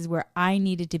places where I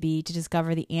needed to be to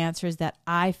discover the answers that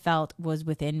I felt was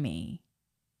within me.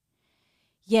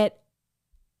 Yet,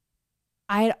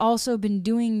 I had also been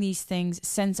doing these things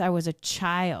since I was a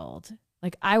child.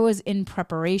 Like, I was in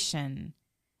preparation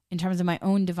in terms of my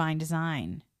own divine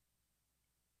design.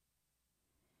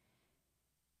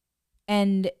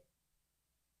 And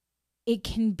it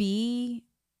can be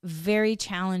very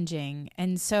challenging.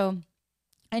 And so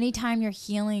anytime you're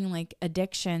healing like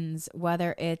addictions,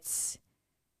 whether it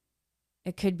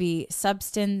could be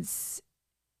substance,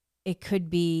 it could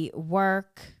be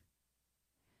work,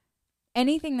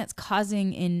 anything that's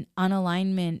causing an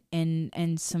unalignment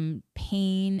and some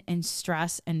pain and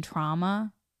stress and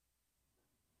trauma,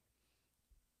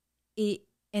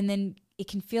 and then it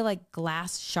can feel like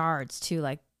glass shards too,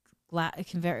 like it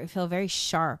can feel very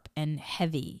sharp and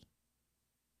heavy.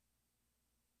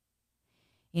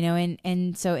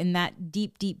 And so in that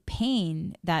deep, deep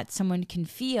pain that someone can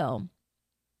feel,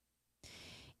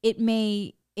 it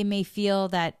may feel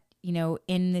that,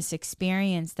 in this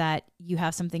experience that you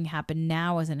have something happen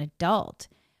now as an adult,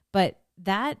 but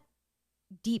that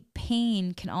deep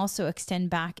pain can also extend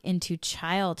back into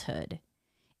childhood.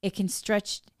 It can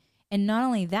stretch, and not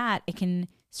only that, it can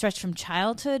stretch from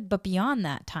childhood, but beyond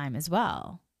that time as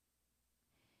well.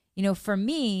 For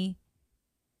me,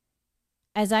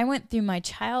 as I went through my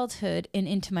childhood and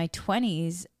into my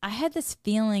 20s, I had this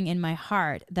feeling in my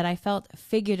heart that I felt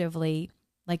figuratively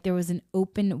like there was an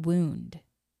open wound.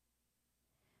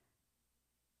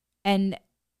 And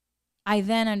I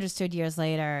then understood years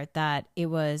later that it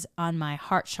was on my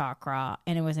heart chakra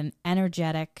and it was an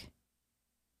energetic,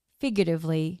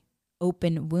 figuratively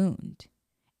open wound.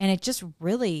 And it just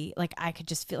really, I could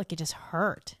just feel like it just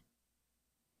hurt.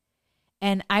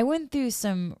 And I went through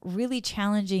some really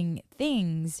challenging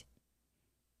things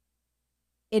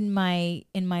in my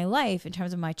life in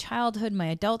terms of my childhood, my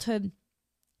adulthood,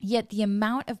 yet the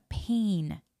amount of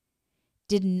pain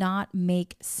did not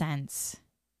make sense.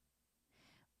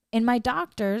 And my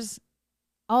doctors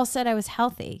all said I was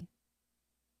healthy,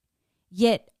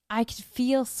 yet I could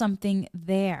feel something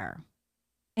there.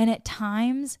 And at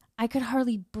times, I could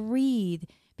hardly breathe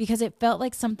because it felt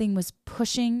like something was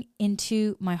pushing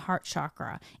into my heart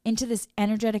chakra, into this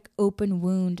energetic open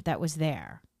wound that was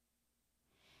there.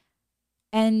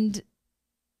 And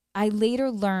I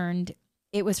later learned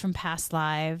it was from past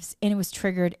lives, and it was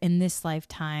triggered in this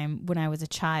lifetime when I was a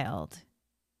child.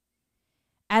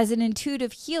 As an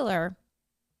intuitive healer,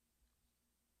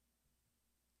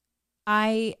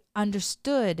 I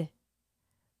understood,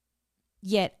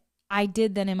 yet I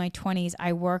did then in my 20s.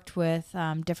 I worked with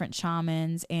different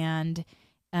shamans, and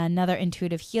another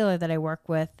intuitive healer that I work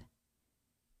with,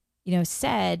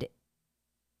 said,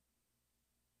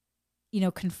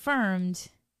 confirmed,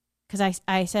 because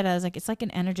I said, I was like, it's like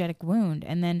an energetic wound.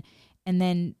 And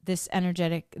then this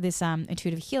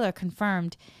intuitive healer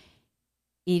confirmed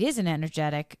it is an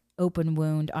energetic open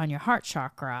wound on your heart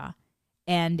chakra.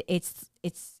 And it's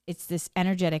this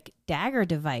energetic dagger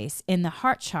device in the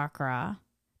heart chakra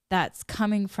that's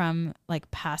coming from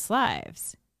like past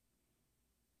lives.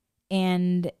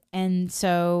 And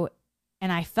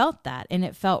I felt that, and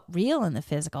it felt real in the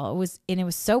physical. It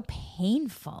was so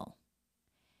painful.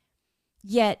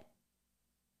 Yet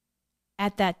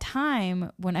at that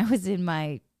time, when I was in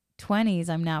my 20s,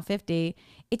 I'm now 50,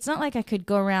 it's not like I could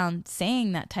go around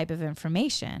saying that type of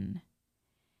information,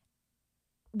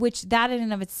 which that in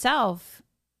and of itself,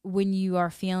 when you are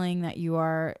feeling that you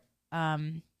are,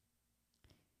 when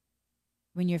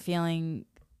you're feeling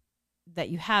that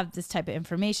you have this type of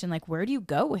information, like, where do you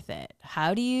go with it?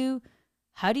 How do you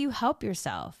help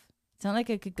yourself? It's not like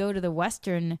I could go to the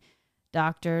Western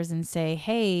doctors and say,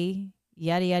 hey,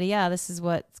 yada, yada, yada, this is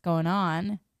what's going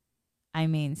on. I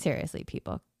mean, seriously,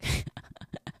 people.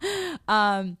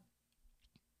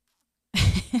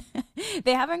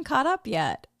 They haven't caught up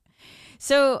yet.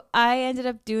 So I ended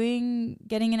up getting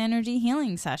an energy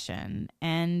healing session.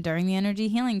 And during the energy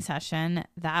healing session,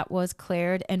 that was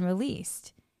cleared and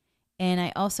released. And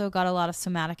I also got a lot of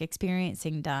somatic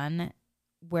experiencing done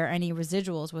where any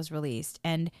residuals was released.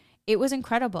 And it was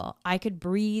incredible. I could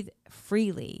breathe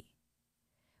freely.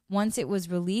 Once it was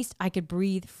released, I could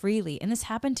breathe freely. And this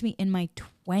happened to me in my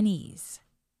 20s.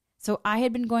 So I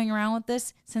had been going around with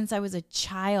this since I was a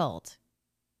child.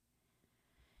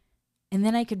 And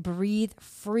then I could breathe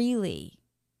freely.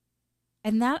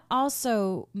 And that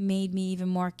also made me even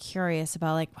more curious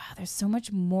about like, wow, there's so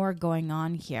much more going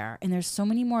on here. And there's so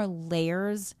many more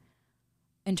layers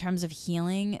in terms of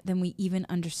healing than we even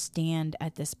understand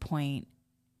at this point.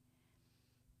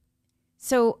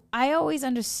 So I always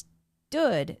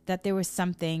understood that there was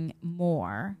something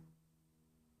more.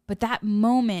 But that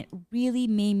moment really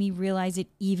made me realize it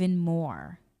even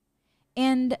more.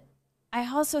 And I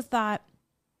also thought,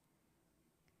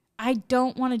 I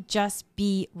don't want to just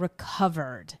be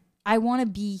recovered. I want to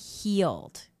be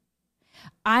healed.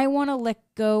 I want to let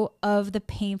go of the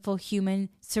painful human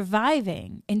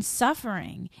surviving and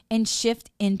suffering and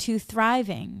shift into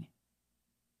thriving.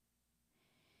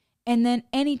 And then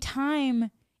anytime,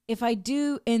 if I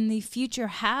do in the future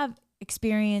have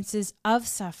experiences of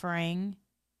suffering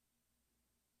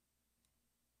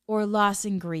or loss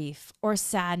and grief or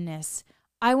sadness,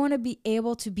 I want to be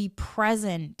able to be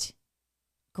present,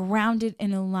 grounded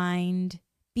and aligned,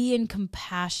 be in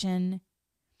compassion,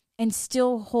 and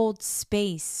still hold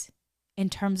space in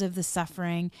terms of the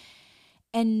suffering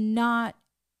and not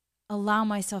allow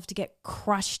myself to get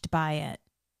crushed by it.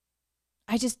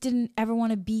 I just didn't ever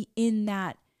want to be in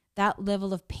that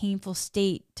level of painful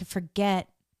state to forget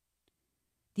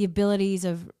the abilities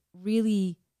of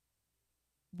really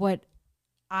what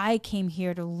I came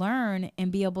here to learn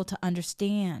and be able to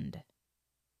understand.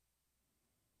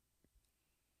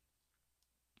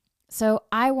 So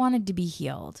I wanted to be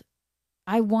healed.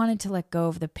 I wanted to let go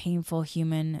of the painful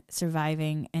human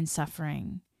surviving and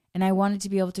suffering. And I wanted to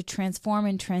be able to transform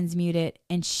and transmute it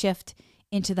and shift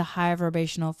into the higher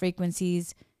vibrational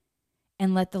frequencies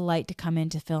and let the light to come in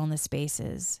to fill in the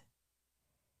spaces.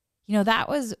 You know, that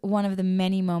was one of the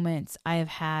many moments I have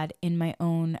had in my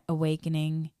own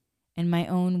awakening and my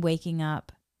own waking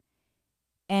up.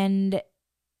 And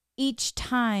each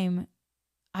time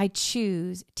I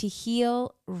choose to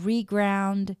heal,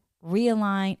 reground,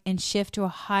 realign, and shift to a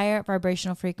higher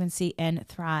vibrational frequency and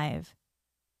thrive.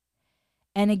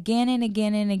 And again and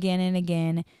again and again and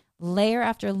again, layer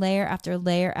after layer after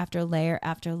layer after layer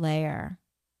after layer.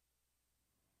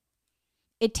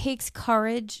 It takes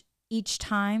courage each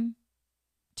time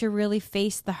to really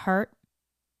face the hurt,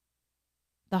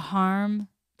 the harm,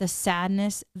 the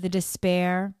sadness, the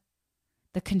despair,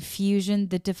 the confusion,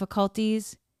 the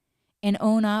difficulties, and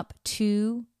own up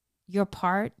to your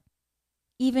part,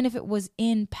 even if it was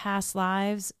in past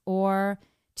lives or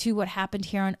to what happened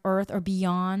here on earth or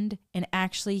beyond, and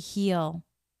actually heal.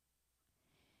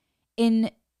 In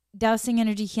dowsing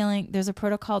energy healing, there's a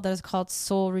protocol that is called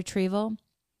soul retrieval.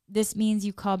 This means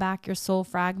you call back your soul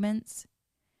fragments.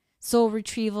 Soul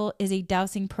retrieval is a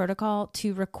dowsing protocol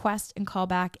to request and call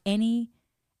back any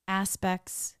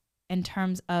aspects in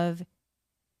terms of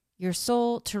your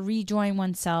soul to rejoin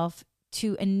oneself,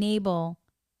 to enable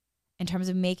in terms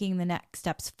of making the next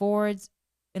steps forwards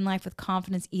in life with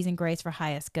confidence, ease, and grace for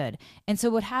highest good. And so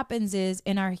what happens is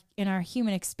in our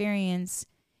human experience,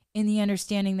 in the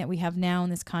understanding that we have now in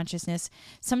this consciousness,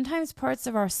 sometimes parts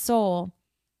of our soul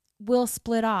will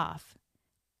split off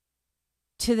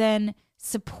to then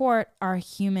support our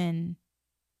human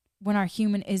when our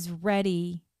human is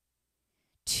ready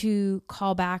to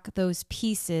call back those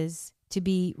pieces to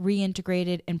be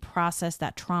reintegrated and process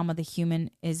that trauma the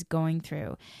human is going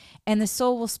through. And the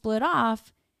soul will split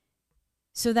off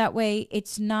so that way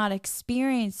it's not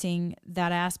experiencing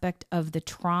that aspect of the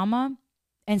trauma.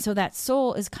 And so that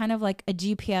soul is kind of like a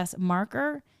GPS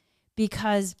marker,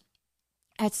 because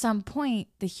at some point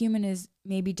the human is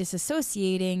maybe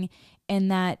disassociating,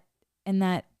 and that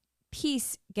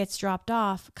piece gets dropped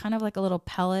off, kind of like a little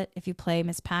pellet. If you play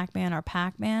Miss Pac-Man or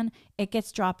Pac-Man, it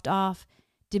gets dropped off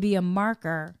to be a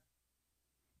marker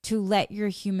to let your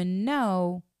human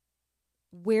know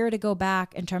where to go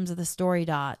back in terms of the story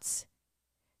dots.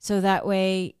 So that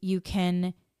way you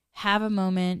can have a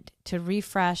moment to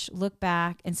refresh, look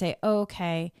back and say, oh,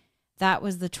 okay, that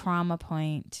was the trauma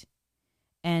point.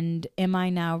 And am I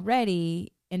now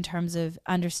ready in terms of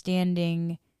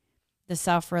understanding the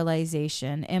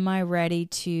self-realization? Am I ready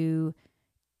to,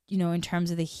 in terms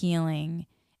of the healing?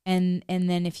 And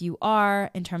then if you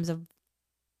are, in terms of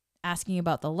asking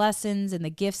about the lessons and the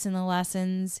gifts in the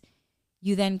lessons,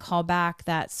 you then call back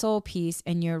that soul piece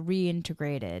and you're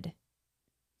reintegrated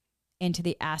into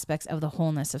the aspects of the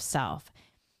wholeness of self.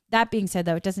 That being said,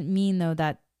 though, it doesn't mean, though,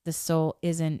 that the soul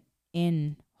isn't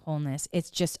in wholeness. It's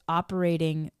just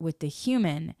operating with the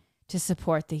human to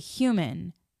support the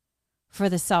human for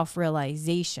the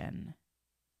self-realization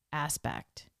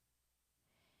aspect.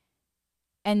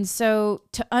 And so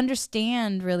to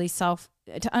understand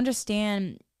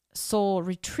soul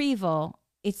retrieval,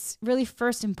 it's really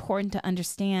first important to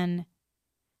understand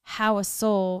how a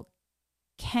soul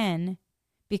can,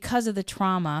 because of the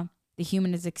trauma the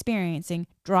human is experiencing,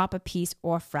 drop a piece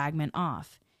or fragment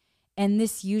off. And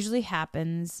this usually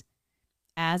happens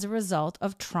as a result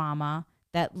of trauma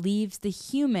that leaves the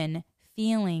human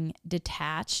feeling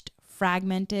detached,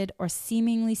 fragmented, or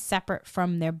seemingly separate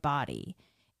from their body.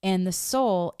 And the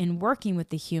soul, in working with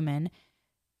the human,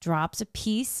 drops a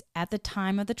piece at the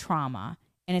time of the trauma,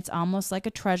 and it's almost like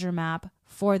a treasure map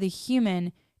for the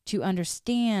human to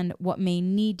understand what may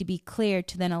need to be cleared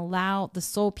to then allow the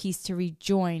soul piece to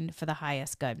rejoin for the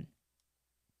highest good.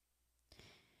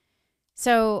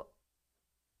 So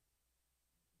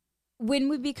when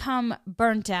we become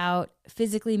burnt out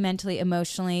physically, mentally,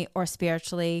 emotionally, or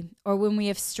spiritually, or when we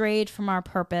have strayed from our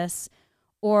purpose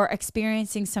or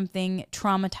experiencing something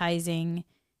traumatizing,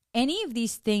 any of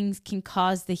these things can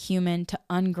cause the human to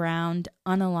unground,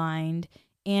 unaligned.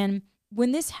 And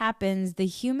when this happens, the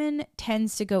human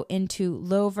tends to go into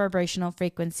low vibrational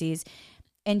frequencies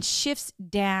and shifts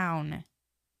down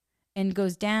and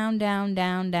goes down, down,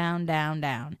 down, down, down,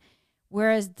 down.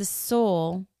 Whereas the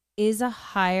soul is a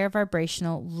higher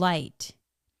vibrational light.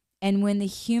 And when the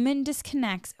human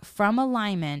disconnects from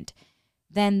alignment,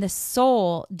 then the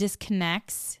soul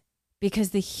disconnects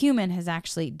because the human has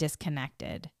actually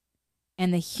disconnected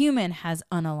and the human has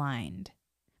unaligned.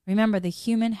 Remember, the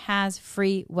human has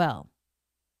free will.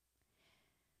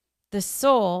 The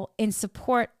soul, in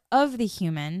support of the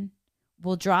human,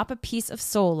 will drop a piece of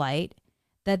soul light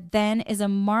that then is a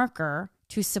marker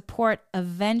to support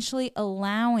eventually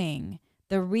allowing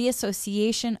the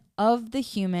reassociation of the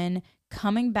human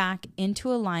coming back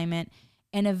into alignment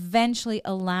and eventually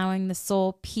allowing the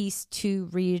soul piece to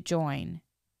rejoin.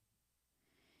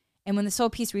 And when the soul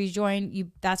piece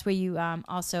rejoin, that's where you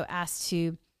also ask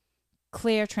to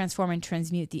clear, transform, and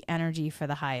transmute the energy for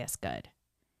the highest good.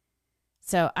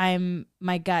 So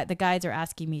the guides are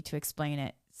asking me to explain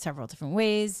it several different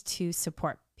ways to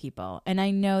support people. And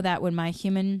I know that when my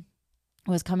human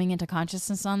was coming into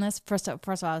consciousness on this, first of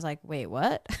all, I was like, wait,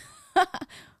 what?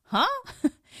 Huh?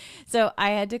 So I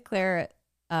had to clear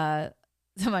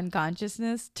some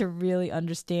unconsciousness to really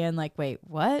understand, like, wait,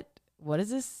 what? What does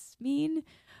this mean?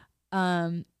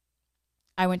 I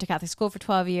went to Catholic school for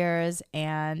 12 years.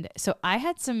 And so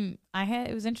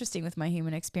it was interesting with my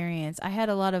human experience. I had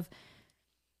a lot of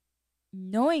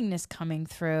knowingness coming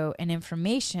through and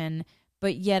information,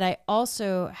 but yet I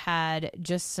also had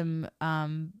just some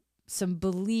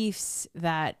beliefs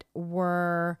that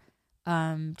were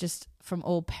just from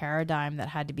old paradigm that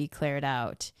had to be cleared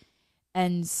out.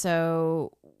 And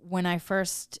so when I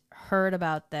first heard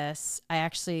about this, I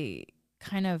actually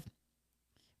kind of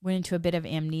went into a bit of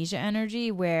amnesia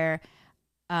energy where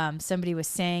somebody was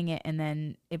saying it and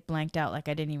then it blanked out, like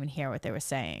I didn't even hear what they were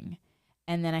saying.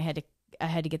 And then I had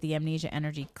to get the amnesia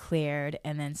energy cleared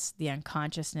and then the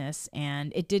unconsciousness.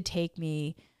 And it did take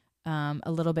me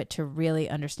a little bit to really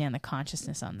understand the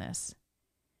consciousness on this.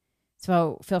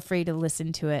 So feel free to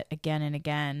listen to it again and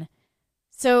again.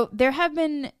 So there have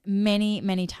been many,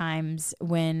 many times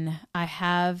when I've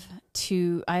had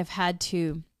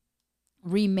to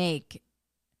remake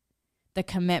the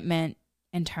commitment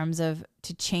in terms of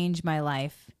to change my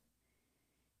life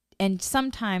And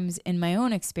sometimes in my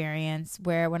own experience,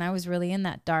 where when I was really in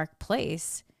that dark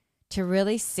place, to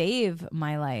really save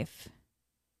my life.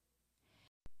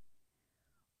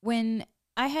 When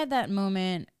I had that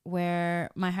moment where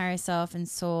my higher self and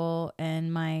soul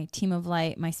and my team of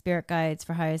light, my spirit guides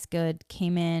for highest good,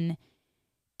 came in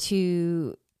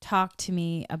to talk to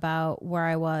me about where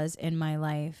I was in my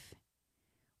life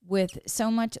with so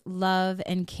much love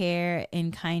and care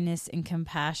and kindness and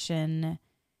compassion,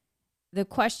 the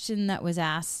question that was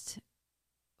asked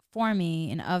for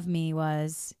me and of me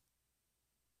was,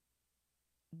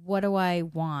 what do I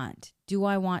want? Do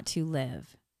I want to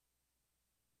live?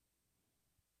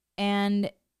 And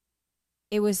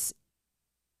it was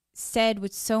said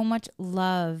with so much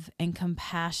love and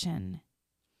compassion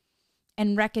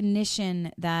and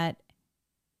recognition that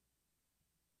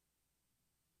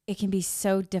it can be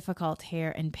so difficult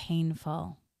here and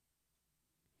painful.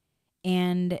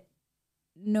 And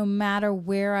no matter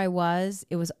where I was,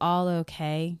 it was all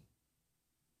okay,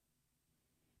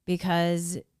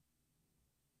 because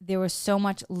there was so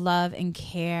much love and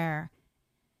care.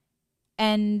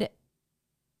 And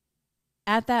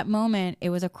at that moment,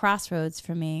 it was a crossroads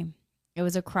for me. It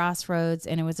was a crossroads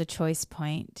and it was a choice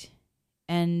point.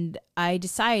 And I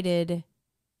decided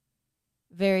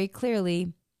very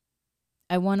clearly,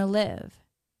 I want to live.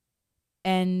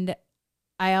 And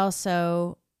I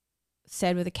also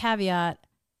said with a caveat,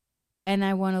 and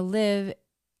I want to live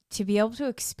to be able to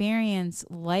experience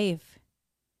life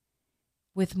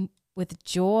with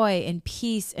joy and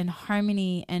peace and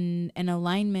harmony and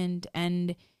alignment.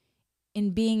 And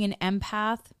in being an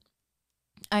empath,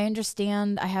 I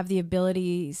understand I have the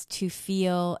abilities to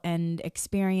feel and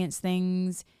experience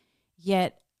things,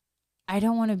 yet I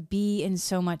don't want to be in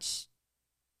so much,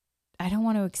 I don't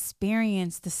want to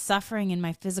experience the suffering in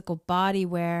my physical body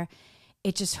where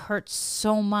it just hurts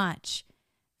so much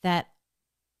that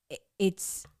it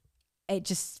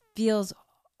just feels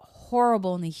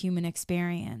horrible in the human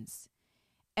experience.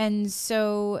 And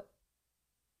so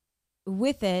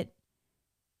with it,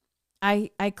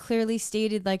 I clearly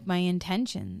stated like my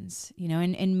intentions, you know,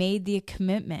 and made the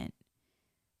commitment.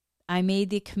 I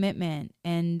made the commitment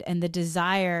and the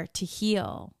desire to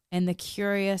heal and the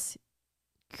curiousness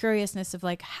of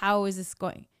like, how is this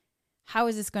going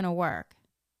to work?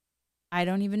 I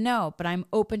don't even know, but I'm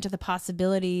open to the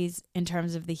possibilities in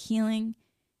terms of the healing,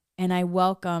 and I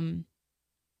welcome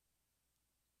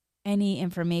any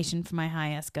information from my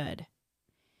highest good.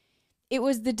 It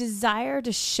was the desire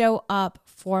to show up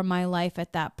for my life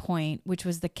at that point, which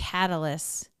was the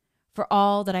catalyst for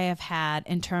all that I have had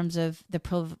in terms of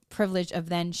the privilege of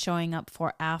then showing up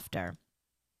for after.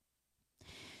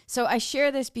 So I share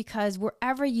this because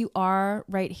wherever you are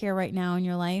right here, right now in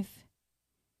your life,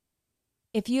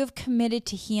 if you have committed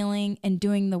to healing and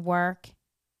doing the work,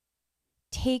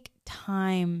 take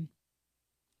time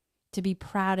to be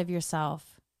proud of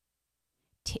yourself.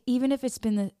 Even if it's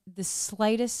been the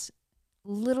slightest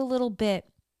little bit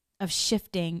of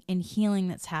shifting and healing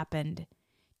that's happened,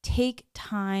 take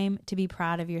time to be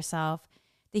proud of yourself.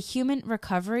 The human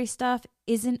recovery stuff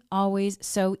isn't always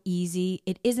so easy.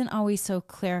 It isn't always so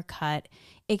clear cut.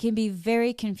 It can be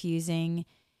very confusing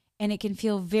and it can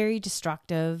feel very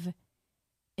destructive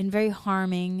and very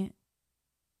harming.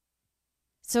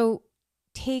 So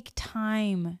take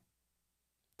time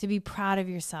to be proud of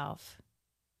yourself.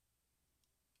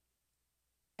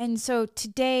 And so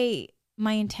today,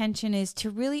 my intention is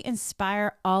to really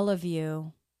inspire all of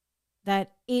you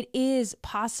that it is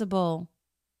possible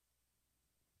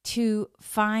to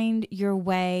find your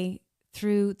way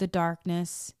through the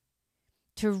darkness,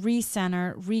 to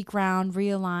recenter, reground,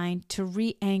 realign, to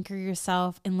re-anchor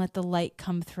yourself and let the light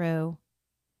come through.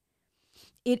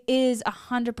 It is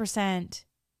 100%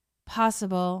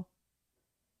 possible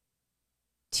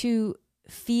to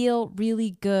feel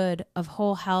really good of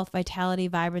whole health, vitality,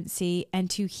 vibrancy,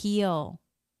 and to heal.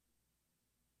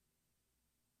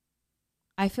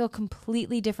 I feel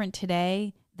completely different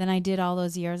today than I did all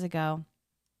those years ago.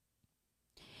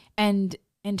 And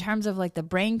in terms of like the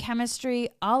brain chemistry,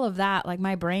 all of that, like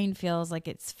my brain feels like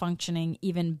it's functioning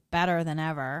even better than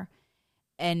ever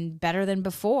and better than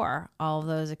before all of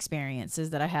those experiences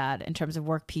that I had in terms of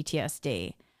work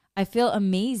PTSD. I feel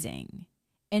amazing.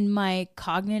 And my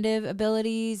cognitive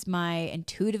abilities, my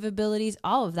intuitive abilities,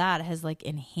 all of that has like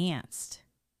enhanced.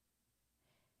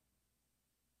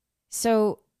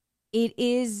 So it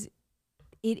is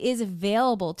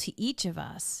available to each of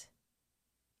us.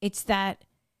 It's that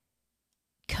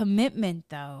commitment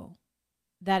though,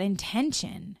 that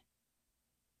intention.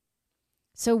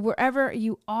 So wherever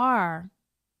you are,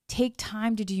 take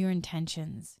time to do your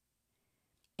intentions.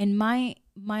 And my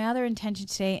my other intention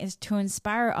today is to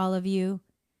inspire all of you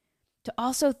to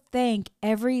also thank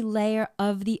every layer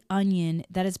of the onion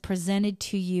that is presented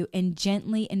to you, and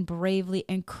gently and bravely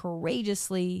and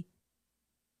courageously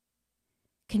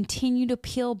continue to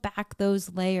peel back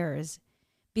those layers.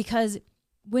 Because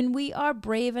when we are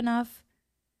brave enough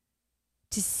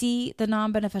to see the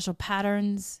non-beneficial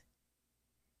patterns,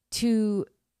 to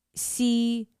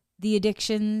see the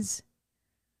addictions,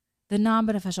 the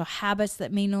non-beneficial habits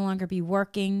that may no longer be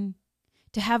working,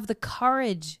 to have the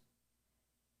courage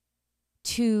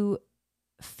to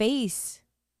face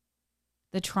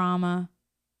the trauma,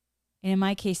 and in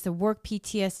my case, the work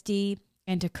PTSD,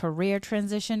 and to career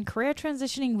transition. Career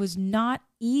transitioning was not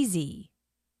easy.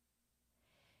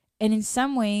 And in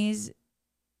some ways,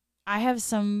 I have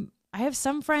some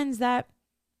friends that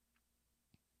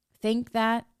think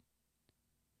that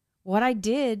what I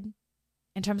did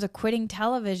in terms of quitting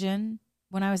television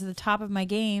when I was at the top of my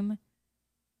game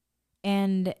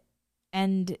and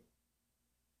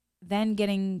then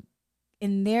getting,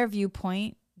 in their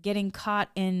viewpoint, getting caught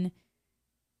in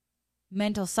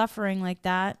mental suffering like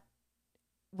that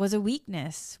was a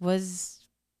weakness, was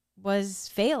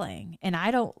failing. And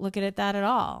I don't look at it that at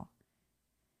all.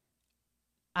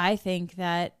 I think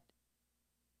that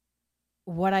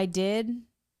what I did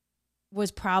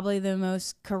was probably the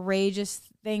most courageous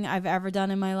thing I've ever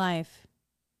done in my life.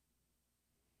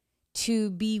 To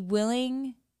be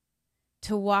willing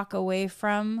to walk away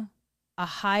from a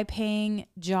high-paying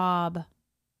job,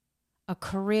 a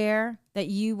career that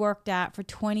you worked at for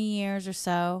 20 years or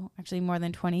so, actually more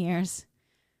than 20 years,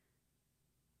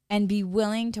 and be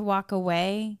willing to walk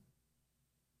away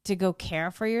to go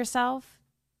care for yourself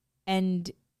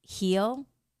and heal.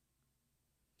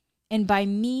 And by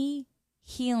me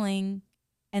healing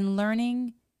and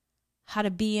learning how to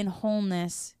be in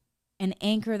wholeness and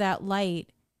anchor that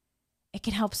light, it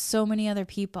can help so many other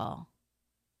people.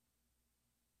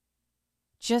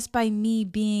 Just by me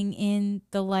being in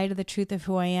the light of the truth of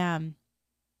who I am.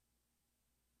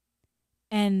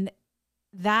 And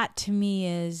that to me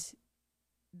is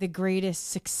the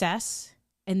greatest success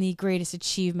and the greatest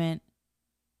achievement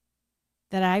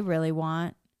that I really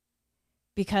want.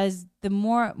 Because the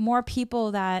more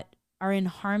people that are in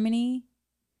harmony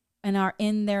and are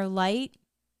in their light,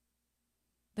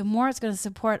 the more it's going to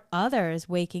support others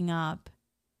waking up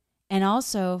and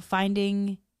also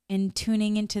finding and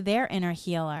tuning into their inner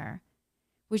healer,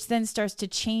 which then starts to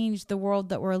change the world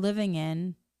that we're living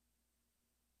in,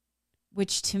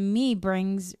 which to me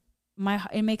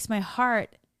it makes my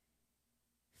heart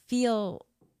feel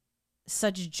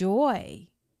such joy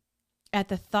at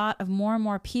the thought of more and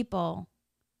more people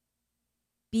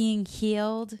being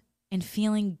healed and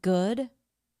feeling good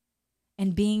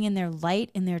and being in their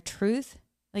light and their truth.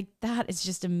 Like, that is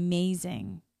just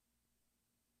amazing.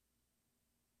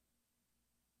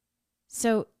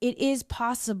 So it is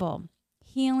possible.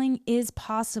 Healing is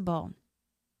possible.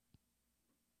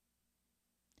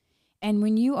 And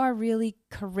when you are really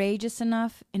courageous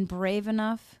enough and brave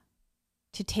enough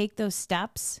to take those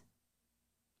steps,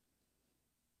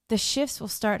 the shifts will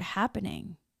start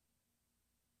happening.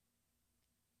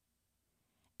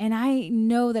 And I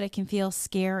know that it can feel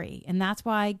scary. And that's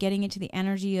why getting into the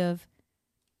energy of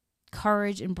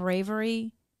courage and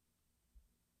bravery,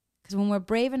 because when we're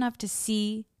brave enough to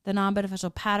see the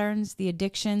non-beneficial patterns, the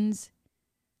addictions,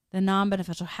 the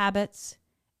non-beneficial habits,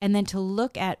 and then to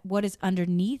look at what is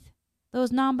underneath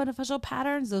those non-beneficial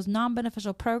patterns, those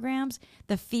non-beneficial programs,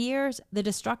 the fears, the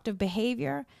destructive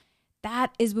behavior,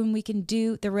 that is when we can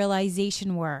do the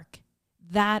realization work.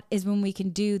 That is when we can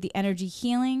do the energy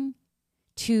healing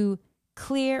to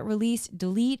clear, release,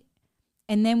 delete,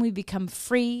 and then we become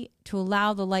free to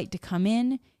allow the light to come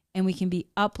in, and we can be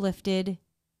uplifted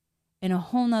in a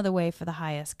whole nother way for the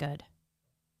highest good.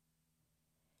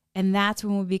 And that's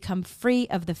when we become free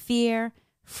of the fear,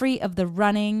 free of the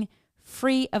running,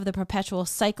 free of the perpetual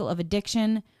cycle of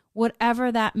addiction,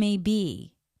 whatever that may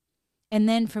be. And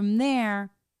then from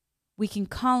there, we can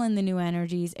call in the new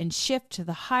energies and shift to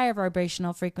the higher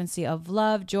vibrational frequency of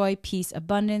love, joy, peace,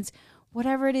 abundance,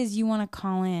 whatever it is you want to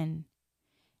call in.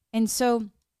 And so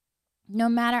no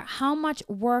matter how much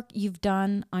work you've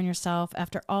done on yourself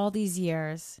after all these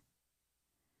years,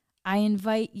 I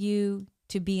invite you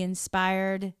to be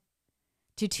inspired,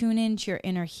 to tune into your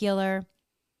inner healer,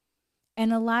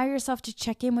 and allow yourself to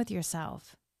check in with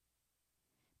yourself.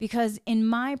 Because in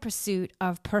my pursuit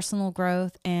of personal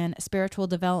growth and spiritual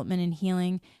development and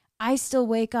healing, I still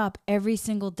wake up every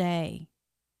single day,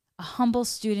 a humble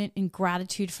student in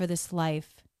gratitude for this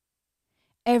life.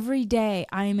 Every day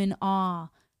I am in awe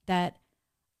that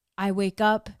I wake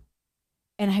up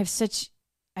and I have such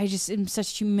I just am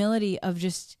such humility of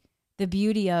just the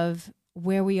beauty of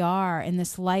where we are in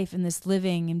this life and this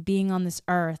living and being on this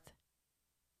earth.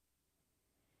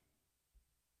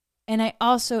 And I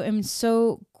also am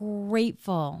so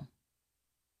grateful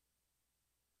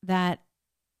that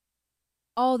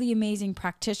all the amazing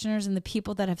practitioners and the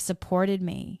people that have supported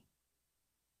me.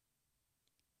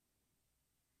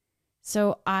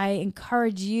 So I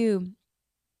encourage you,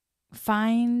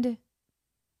 find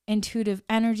intuitive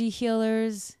energy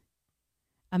healers,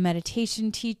 a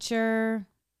meditation teacher,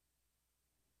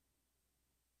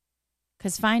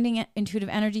 because finding intuitive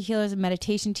energy healers and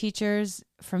meditation teachers,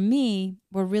 for me,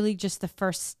 were really just the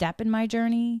first step in my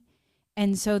journey.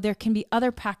 And so there can be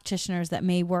other practitioners that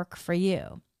may work for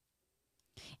you.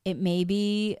 It may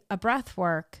be a breath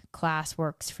work class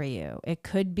works for you. It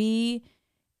could be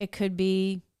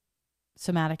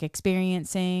somatic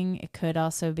experiencing. It could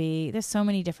also be, there's so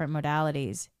many different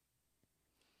modalities.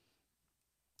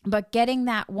 But getting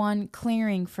that one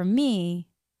clearing for me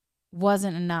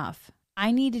wasn't enough.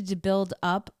 I needed to build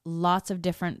up lots of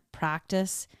different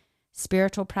practice,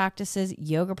 spiritual practices,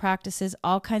 yoga practices,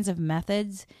 all kinds of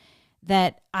methods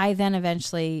that I then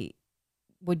eventually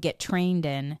would get trained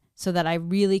in so that I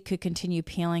really could continue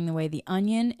peeling away the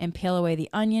onion and peel away the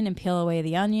onion and peel away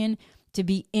the onion to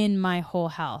be in my whole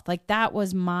health. Like that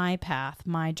was my path,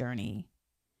 my journey.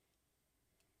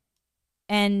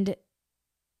 And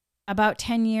about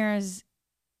 10 years,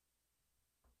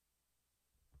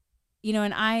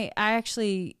 and I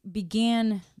actually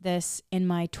began this in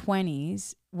my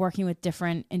 20s, working with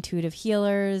different intuitive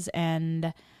healers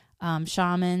and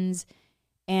shamans.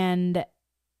 And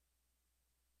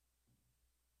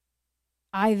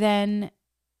I then,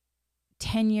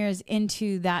 10 years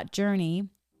into that journey,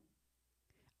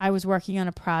 I was working on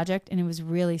a project and it was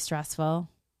really stressful.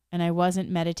 And I wasn't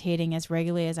meditating as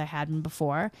regularly as I had been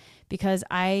before because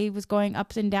I was going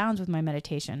ups and downs with my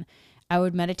meditation. I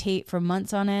would meditate for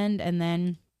months on end and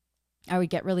then I would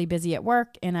get really busy at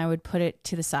work and I would put it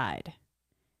to the side.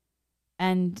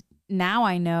 And now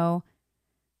I know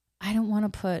I don't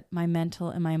want to put my mental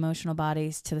and my emotional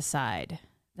bodies to the side.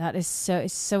 That is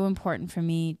it's so important for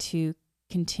me to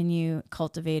continue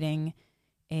cultivating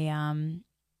a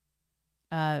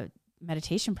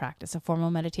meditation practice, a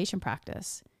formal meditation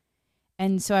practice.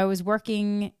 And so I was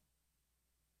working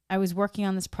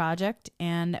on this project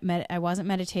and I wasn't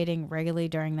meditating regularly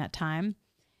during that time.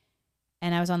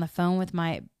 And I was on the phone with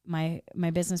my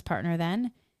business partner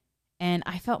then, and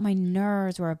I felt my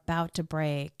nerves were about to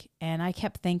break. And I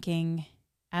kept thinking,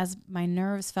 as my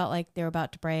nerves felt like they were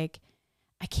about to break,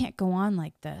 I can't go on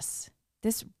like this.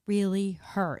 This really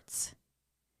hurts.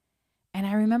 And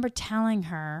I remember telling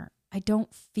her, I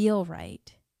don't feel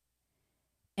right.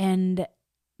 And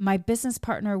my business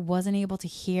partner wasn't able to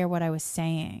hear what I was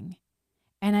saying.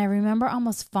 And I remember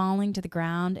almost falling to the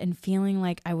ground and feeling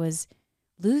like I was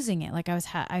losing it. Like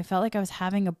I felt like I was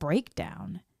having a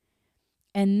breakdown.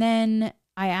 And then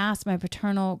I asked my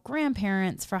paternal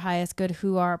grandparents for highest good,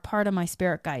 who are part of my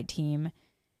spirit guide team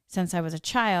since I was a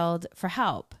child, for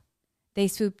help. They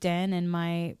swooped in and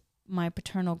my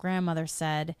paternal grandmother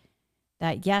said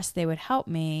that yes, they would help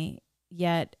me,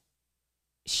 yet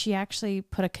she actually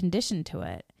put a condition to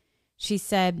it. She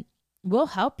said, we'll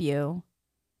help you,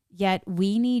 yet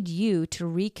we need you to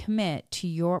recommit to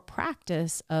your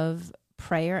practice of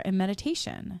prayer and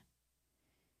meditation.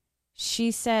 She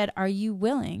said, are you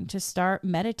willing to start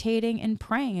meditating and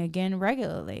praying again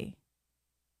regularly?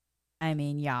 I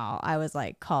mean, y'all, I was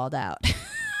like called out.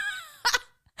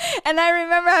 And I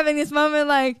remember having this moment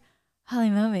like,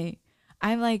 holy moly,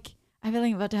 I'm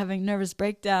feeling about to have a nervous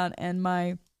breakdown, and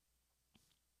my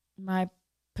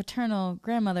paternal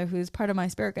grandmother, who's part of my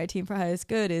spirit guide team for highest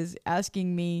good, is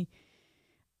asking me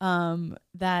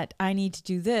that I need to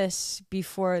do this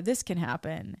before this can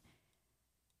happen.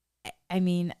 I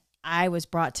mean, I was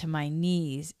brought to my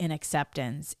knees in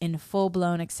acceptance, in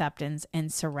full-blown acceptance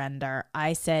and surrender.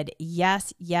 I said,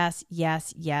 yes, yes,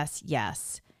 yes, yes,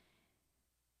 yes.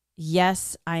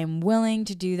 Yes, I am willing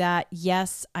to do that.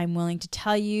 Yes, I'm willing to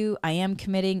tell you I am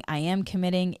committing. I am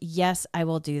committing. Yes, I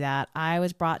will do that. I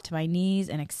was brought to my knees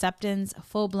in acceptance,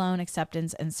 full-blown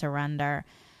acceptance and surrender.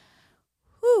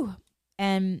 Whew.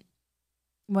 And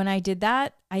when I did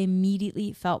that, I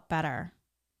immediately felt better.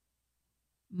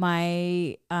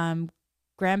 My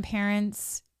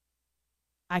grandparents,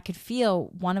 I could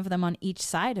feel one of them on each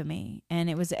side of me. And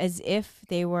it was as if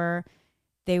they were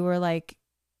like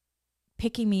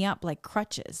picking me up like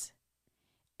crutches.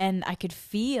 And I could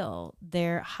feel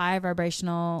their high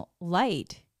vibrational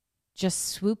light just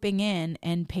swooping in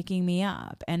and picking me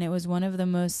up. And it was one of the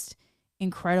most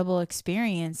incredible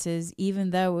experiences,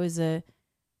 even though it was a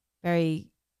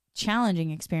very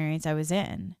challenging experience I was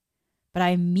in. But I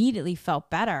immediately felt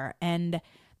better. And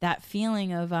that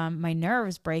feeling of my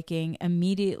nerves breaking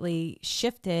immediately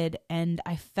shifted, and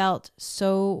I felt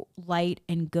so light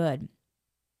and good.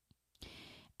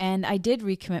 And I did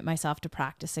recommit myself to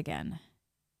practice again.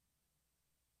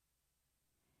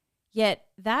 Yet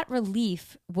that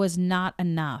relief was not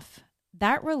enough.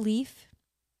 That relief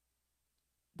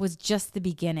was just the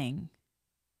beginning.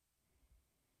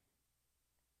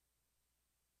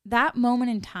 That moment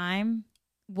in time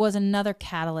was another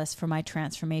catalyst for my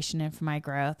transformation and for my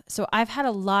growth. So I've had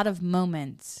a lot of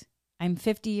moments. I'm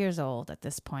 50 years old at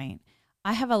this point.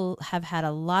 I have had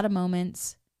a lot of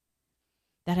moments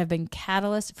that have been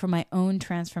catalysts for my own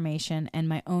transformation and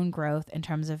my own growth in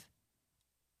terms of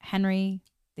Henry,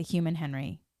 the human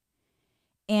Henry.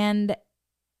 And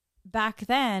back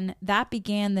then, that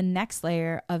began the next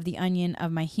layer of the onion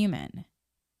of my human.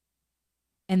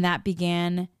 And that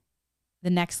began the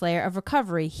next layer of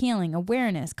recovery, healing,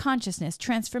 awareness, consciousness,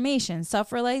 transformation,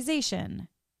 self-realization.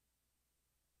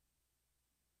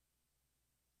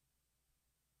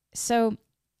 So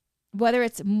whether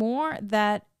it's more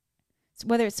that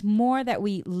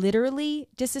we literally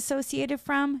disassociated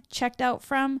from, checked out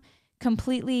from,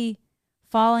 completely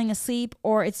falling asleep,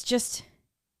 or it's just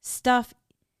stuff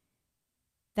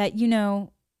that,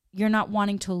 you're not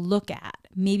wanting to look at,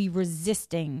 maybe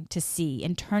resisting to see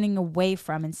and turning away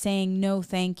from and saying, no,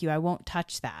 thank you, I won't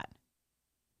touch that.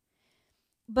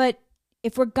 But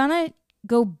if we're going to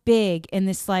go big in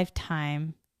this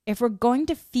lifetime, if we're going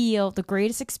to feel the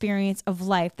greatest experience of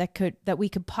life that we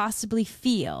could possibly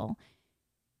feel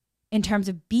in terms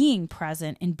of being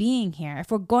present and being here,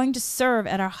 if we're going to serve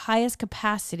at our highest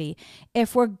capacity,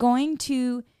 if we're going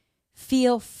to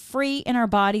feel free in our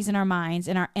bodies and our minds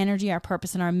and our energy, our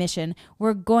purpose, and our mission,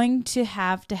 we're going to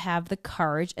have the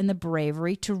courage and the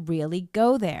bravery to really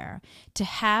go there, to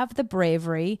have the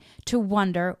bravery to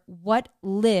wonder what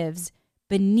lives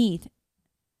beneath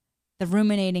the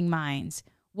ruminating minds,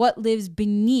 what lives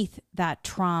beneath that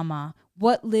trauma,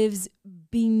 what lives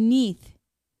beneath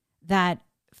that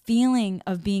feeling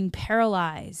of being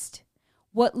paralyzed,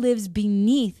 what lives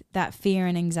beneath that fear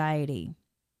and anxiety.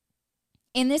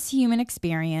 In this human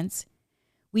experience,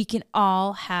 we can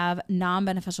all have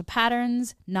non-beneficial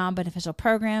patterns, non-beneficial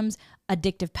programs,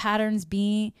 addictive patterns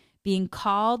being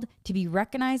called to be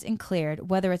recognized and cleared,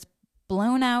 whether it's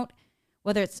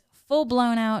full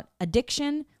blown out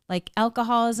addiction like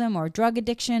alcoholism or drug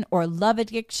addiction or love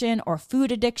addiction or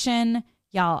food addiction.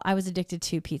 Y'all, I was addicted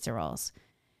to pizza rolls.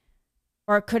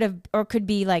 Or it could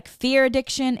be like fear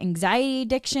addiction, anxiety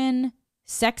addiction,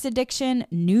 sex addiction,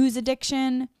 news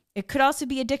addiction. It could also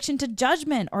be addiction to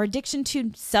judgment or addiction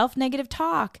to self-negative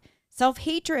talk,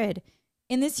 self-hatred.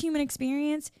 In this human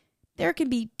experience, there can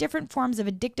be different forms of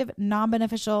addictive,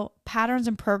 non-beneficial patterns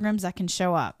and programs that can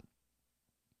show up.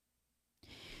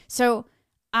 So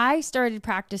I started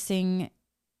practicing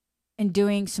and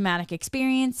doing somatic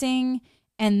experiencing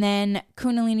and then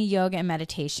Kundalini yoga and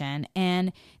meditation.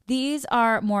 And these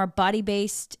are more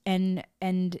body-based and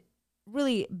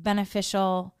really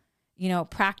beneficial,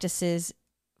 practices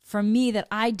for me that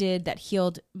I did that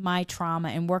healed my trauma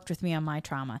and worked with me on my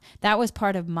trauma. That was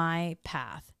part of my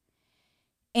path.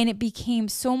 And it became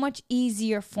so much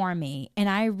easier for me. And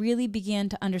I really began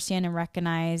to understand and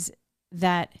recognize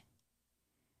that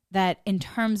in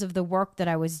terms of the work that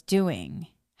I was doing,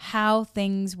 how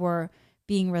things were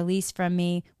being released from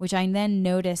me, which I then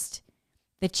noticed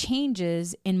the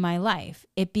changes in my life.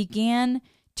 It began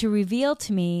to reveal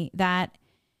to me that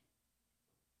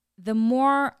the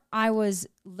more I was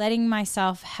letting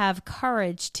myself have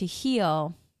courage to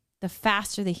heal, the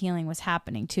faster the healing was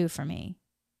happening too for me.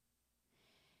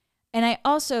 And I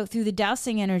also, through the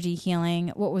dowsing energy healing,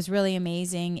 what was really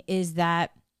amazing is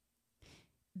that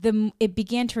it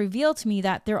began to reveal to me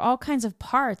that there are all kinds of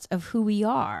parts of who we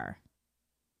are.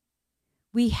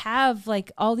 We have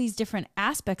like all these different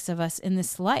aspects of us in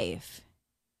this life.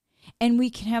 And we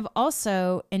can have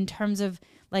also, in terms of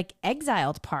like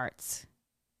exiled parts,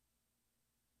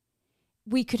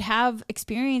 we could have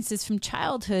experiences from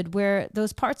childhood where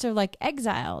those parts are like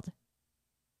exiled.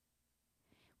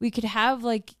 We could have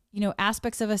like,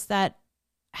 aspects of us that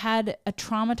had a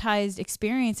traumatized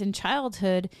experience in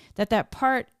childhood, that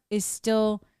part is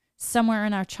still somewhere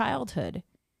in our childhood.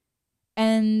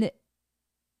 And,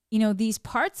 these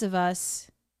parts of us,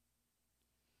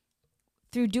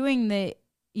 through doing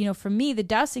for me, the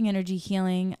dowsing energy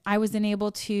healing, I was then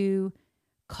able to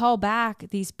call back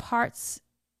these parts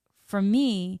for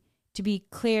me to be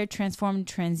cleared, transformed,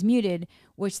 transmuted,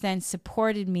 which then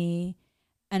supported me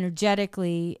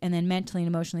energetically and then mentally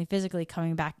and emotionally, physically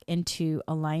coming back into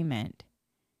alignment.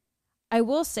 I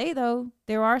will say, though,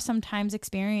 there are sometimes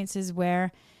experiences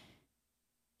where,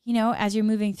 you know, as you're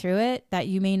moving through it, that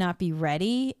you may not be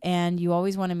ready. And you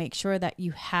always want to make sure that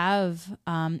you have,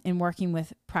 in working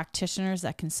with practitioners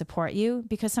that can support you,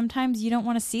 because sometimes you don't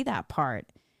want to see that part.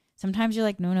 Sometimes you're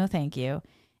like, no, thank you.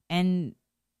 And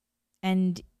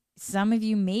some of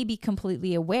you may be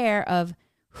completely aware of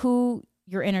who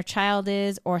your inner child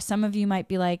is, or some of you might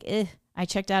be like, I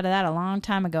checked out of that a long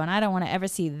time ago and I don't want to ever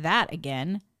see that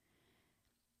again.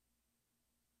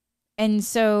 And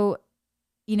so,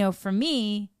 you know, for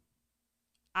me,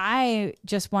 I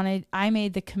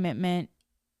made the commitment.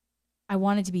 I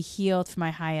wanted to be healed for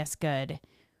my highest good,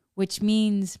 which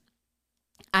means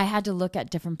I had to look at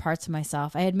different parts of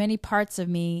myself. I had many parts of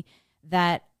me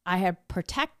that I had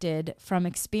protected from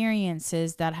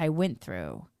experiences that I went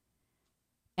through.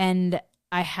 And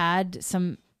I had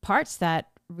some parts that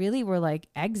really were like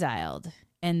exiled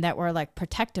and that were like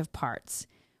protective parts,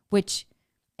 which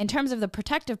in terms of the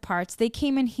protective parts, they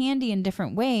came in handy in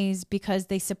different ways because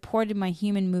they supported my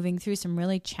human moving through some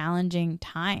really challenging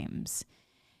times.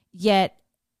 Yet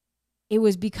it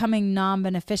was becoming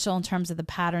non-beneficial in terms of the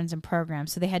patterns and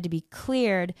programs. So they had to be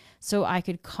cleared so I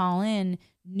could call in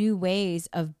new ways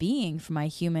of being for my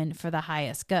human for the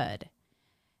highest good.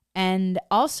 And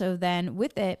also then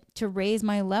with it to raise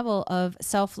my level of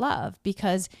self-love,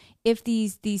 because if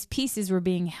these pieces were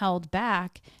being held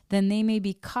back, then they may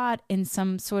be caught in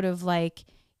some sort of like,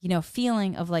 you know,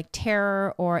 feeling of like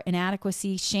terror or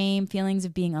inadequacy, shame, feelings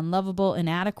of being unlovable,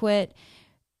 inadequate,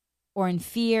 or in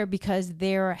fear because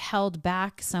they're held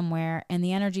back somewhere and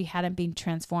the energy hadn't been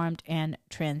transformed and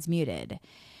transmuted.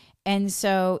 And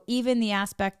so even the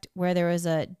aspect where there was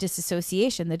a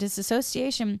disassociation, the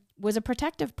disassociation was a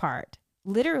protective part,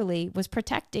 literally was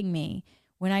protecting me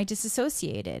when I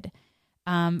disassociated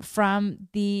from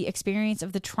the experience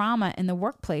of the trauma in the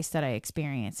workplace that I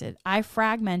experienced. I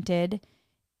fragmented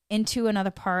into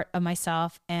another part of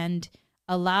myself and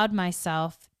allowed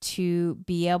myself to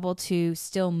be able to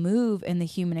still move in the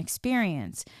human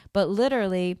experience. But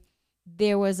literally,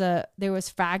 there was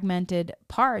fragmented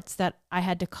parts that I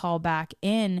had to call back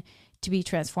in to be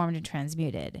transformed and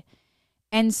transmuted.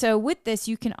 And so with this,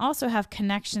 you can also have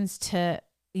connections to,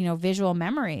 you know, visual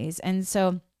memories. And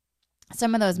so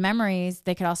some of those memories,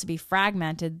 they could also be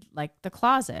fragmented, like the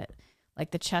closet,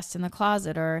 like the chest in the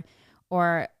closet,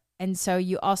 and so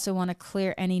you also want to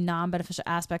clear any non-beneficial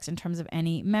aspects in terms of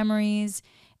any memories.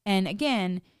 And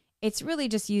again, it's really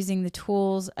just using the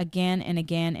tools again and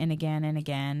again and again and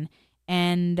again.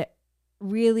 And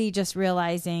really just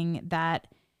realizing that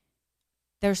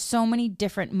there's so many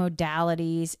different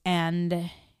modalities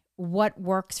and what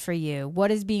works for you,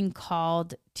 what is being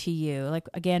called to you. Like,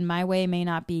 again, my way may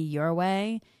not be your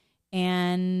way,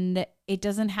 and it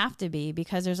doesn't have to be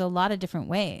because there's a lot of different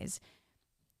ways.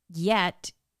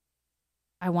 Yet,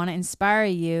 I want to inspire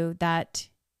you that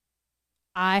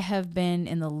I have been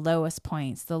in the lowest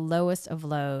points, the lowest of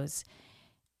lows.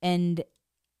 And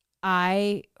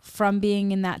from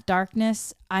being in that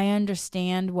darkness, I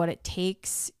understand what it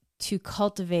takes to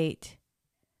cultivate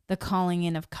the calling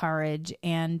in of courage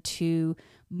and to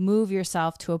move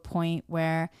yourself to a point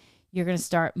where you're going to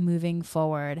start moving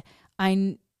forward.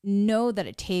 I know that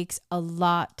it takes a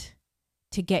lot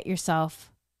to get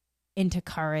yourself into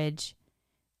courage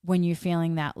when you're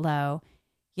feeling that low.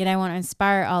 Yet I want to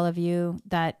inspire all of you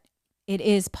that it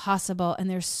is possible, and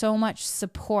there's so much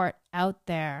support out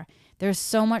there. There's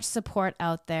so much support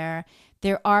out there.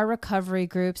 There are recovery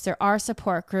groups. There are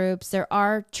support groups. There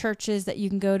are churches that you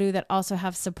can go to that also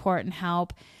have support and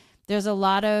help. There's a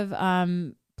lot of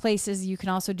places you can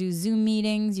also do Zoom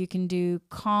meetings. You can do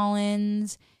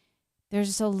call-ins. There's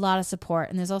just a lot of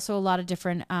support. And there's also a lot of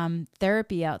different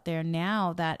therapy out there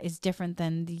now that is different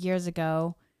than the years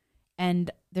ago.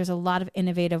 And there's a lot of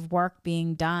innovative work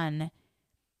being done.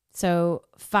 So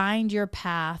find your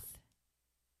path.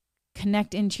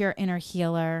 Connect into your inner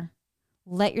healer.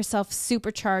 Let yourself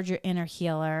supercharge your inner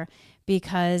healer,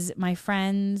 because, my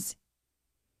friends,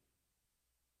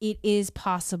 it is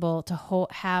possible to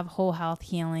have whole health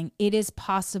healing. It is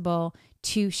possible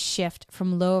to shift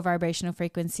from low vibrational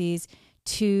frequencies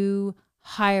to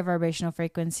higher vibrational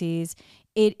frequencies.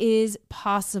 It is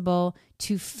possible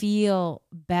to feel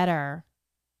better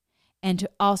and to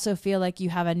also feel like you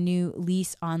have a new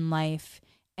lease on life,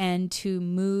 and to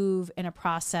move in a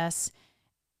process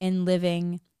in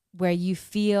living where you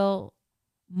feel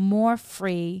more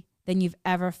free than you've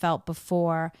ever felt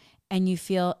before, and you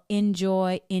feel in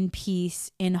joy, in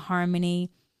peace, in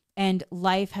harmony, and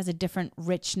life has a different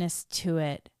richness to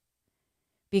it.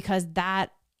 Because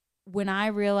when I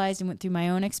realized and went through my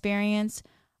own experience,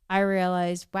 I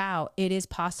realized, wow, it is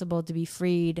possible to be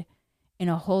freed in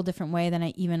a whole different way than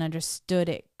I even understood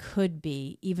it could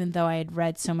be, even though I had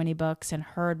read so many books and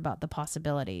heard about the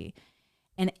possibility.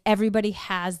 And everybody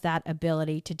has that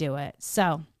ability to do it.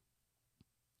 So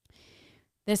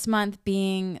this month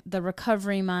being the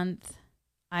recovery month,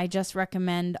 I just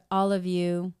recommend all of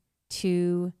you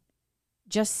to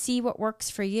just see what works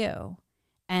for you.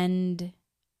 And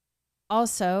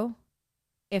also,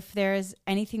 if there's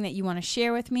anything that you want to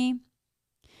share with me,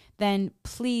 then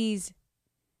please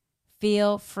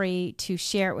feel free to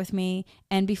share it with me.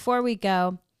 And before we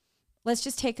go, let's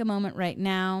just take a moment right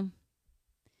now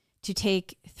to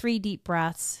take 3 deep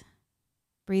breaths,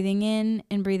 breathing in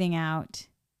and breathing out.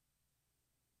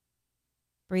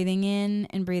 Breathing in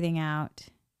and breathing out.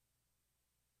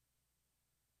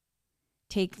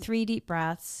 Take 3 deep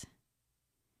breaths.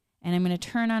 And I'm going to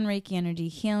turn on Reiki Energy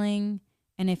Healing.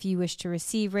 And if you wish to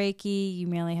receive Reiki, you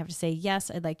merely have to say,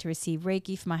 yes, I'd like to receive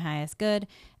Reiki for my highest good,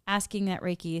 asking that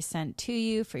Reiki is sent to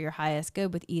you for your highest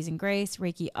good with ease and grace.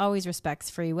 Reiki always respects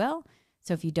free will.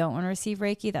 So if you don't want to receive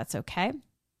Reiki, that's okay.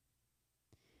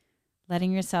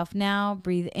 Letting yourself now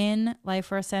breathe in life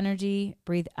force energy,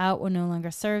 breathe out what no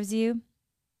longer serves you.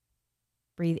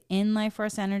 Breathe in life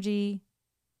force energy,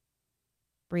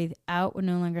 breathe out what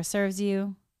no longer serves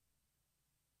you.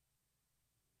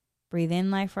 Breathe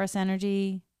in life force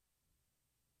energy,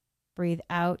 breathe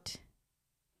out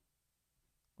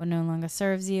what no longer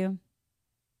serves you.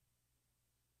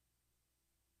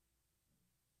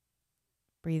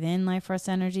 Breathe in life force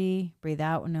energy, breathe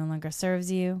out what no longer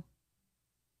serves you.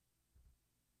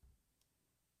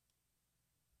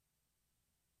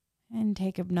 And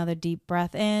take another deep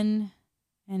breath in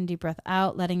and deep breath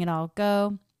out, letting it all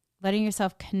go. Letting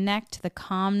yourself connect to the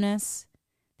calmness,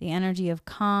 the energy of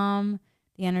calm,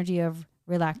 the energy of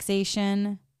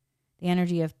relaxation, the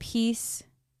energy of peace.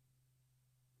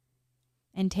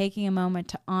 And taking a moment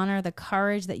to honor the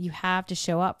courage that you have to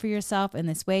show up for yourself in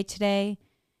this way today.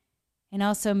 And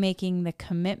also making the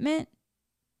commitment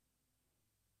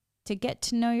to get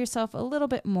to know yourself a little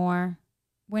bit more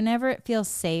whenever it feels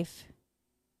safe.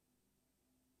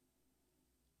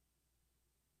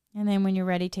 And then when you're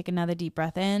ready, take another deep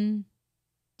breath in,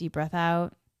 deep breath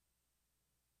out.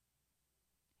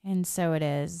 And so it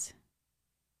is.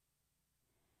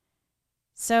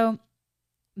 So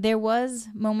there was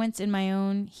moments in my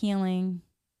own healing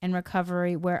and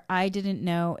recovery where I didn't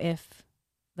know if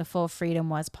the full freedom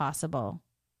was possible.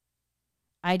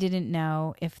 I didn't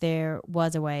know if there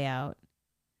was a way out.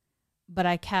 But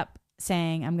I kept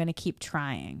saying, I'm going to keep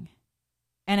trying.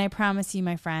 And I promise you,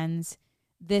 my friends,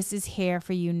 this is here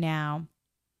for you now.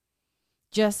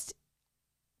 Just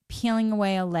peeling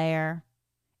away a layer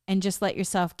and just let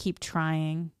yourself keep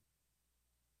trying.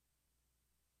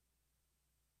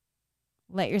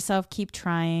 Let yourself keep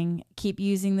trying, keep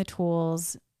using the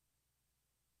tools,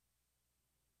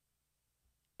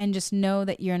 and just know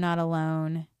that you're not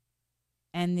alone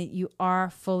and that you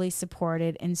are fully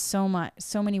supported in so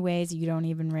many ways you don't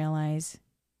even realize.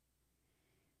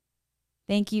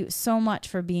 Thank you so much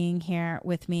for being here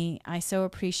with me. I so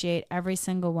appreciate every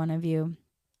single one of you.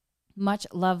 Much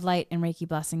love, light, and Reiki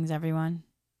blessings, everyone.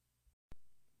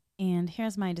 And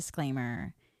here's my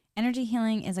disclaimer. Energy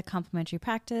healing is a complementary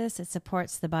practice. It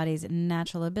supports the body's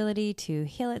natural ability to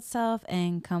heal itself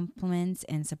and complements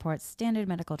and supports standard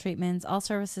medical treatments. All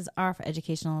services are for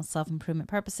educational self-improvement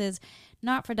purposes,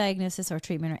 not for diagnosis or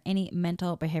treatment of any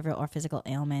mental, behavioral, or physical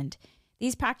ailment.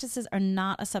 These practices are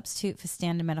not a substitute for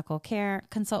standard medical care.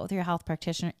 Consult with your health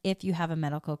practitioner if you have a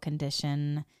medical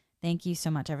condition. Thank you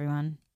so much, everyone.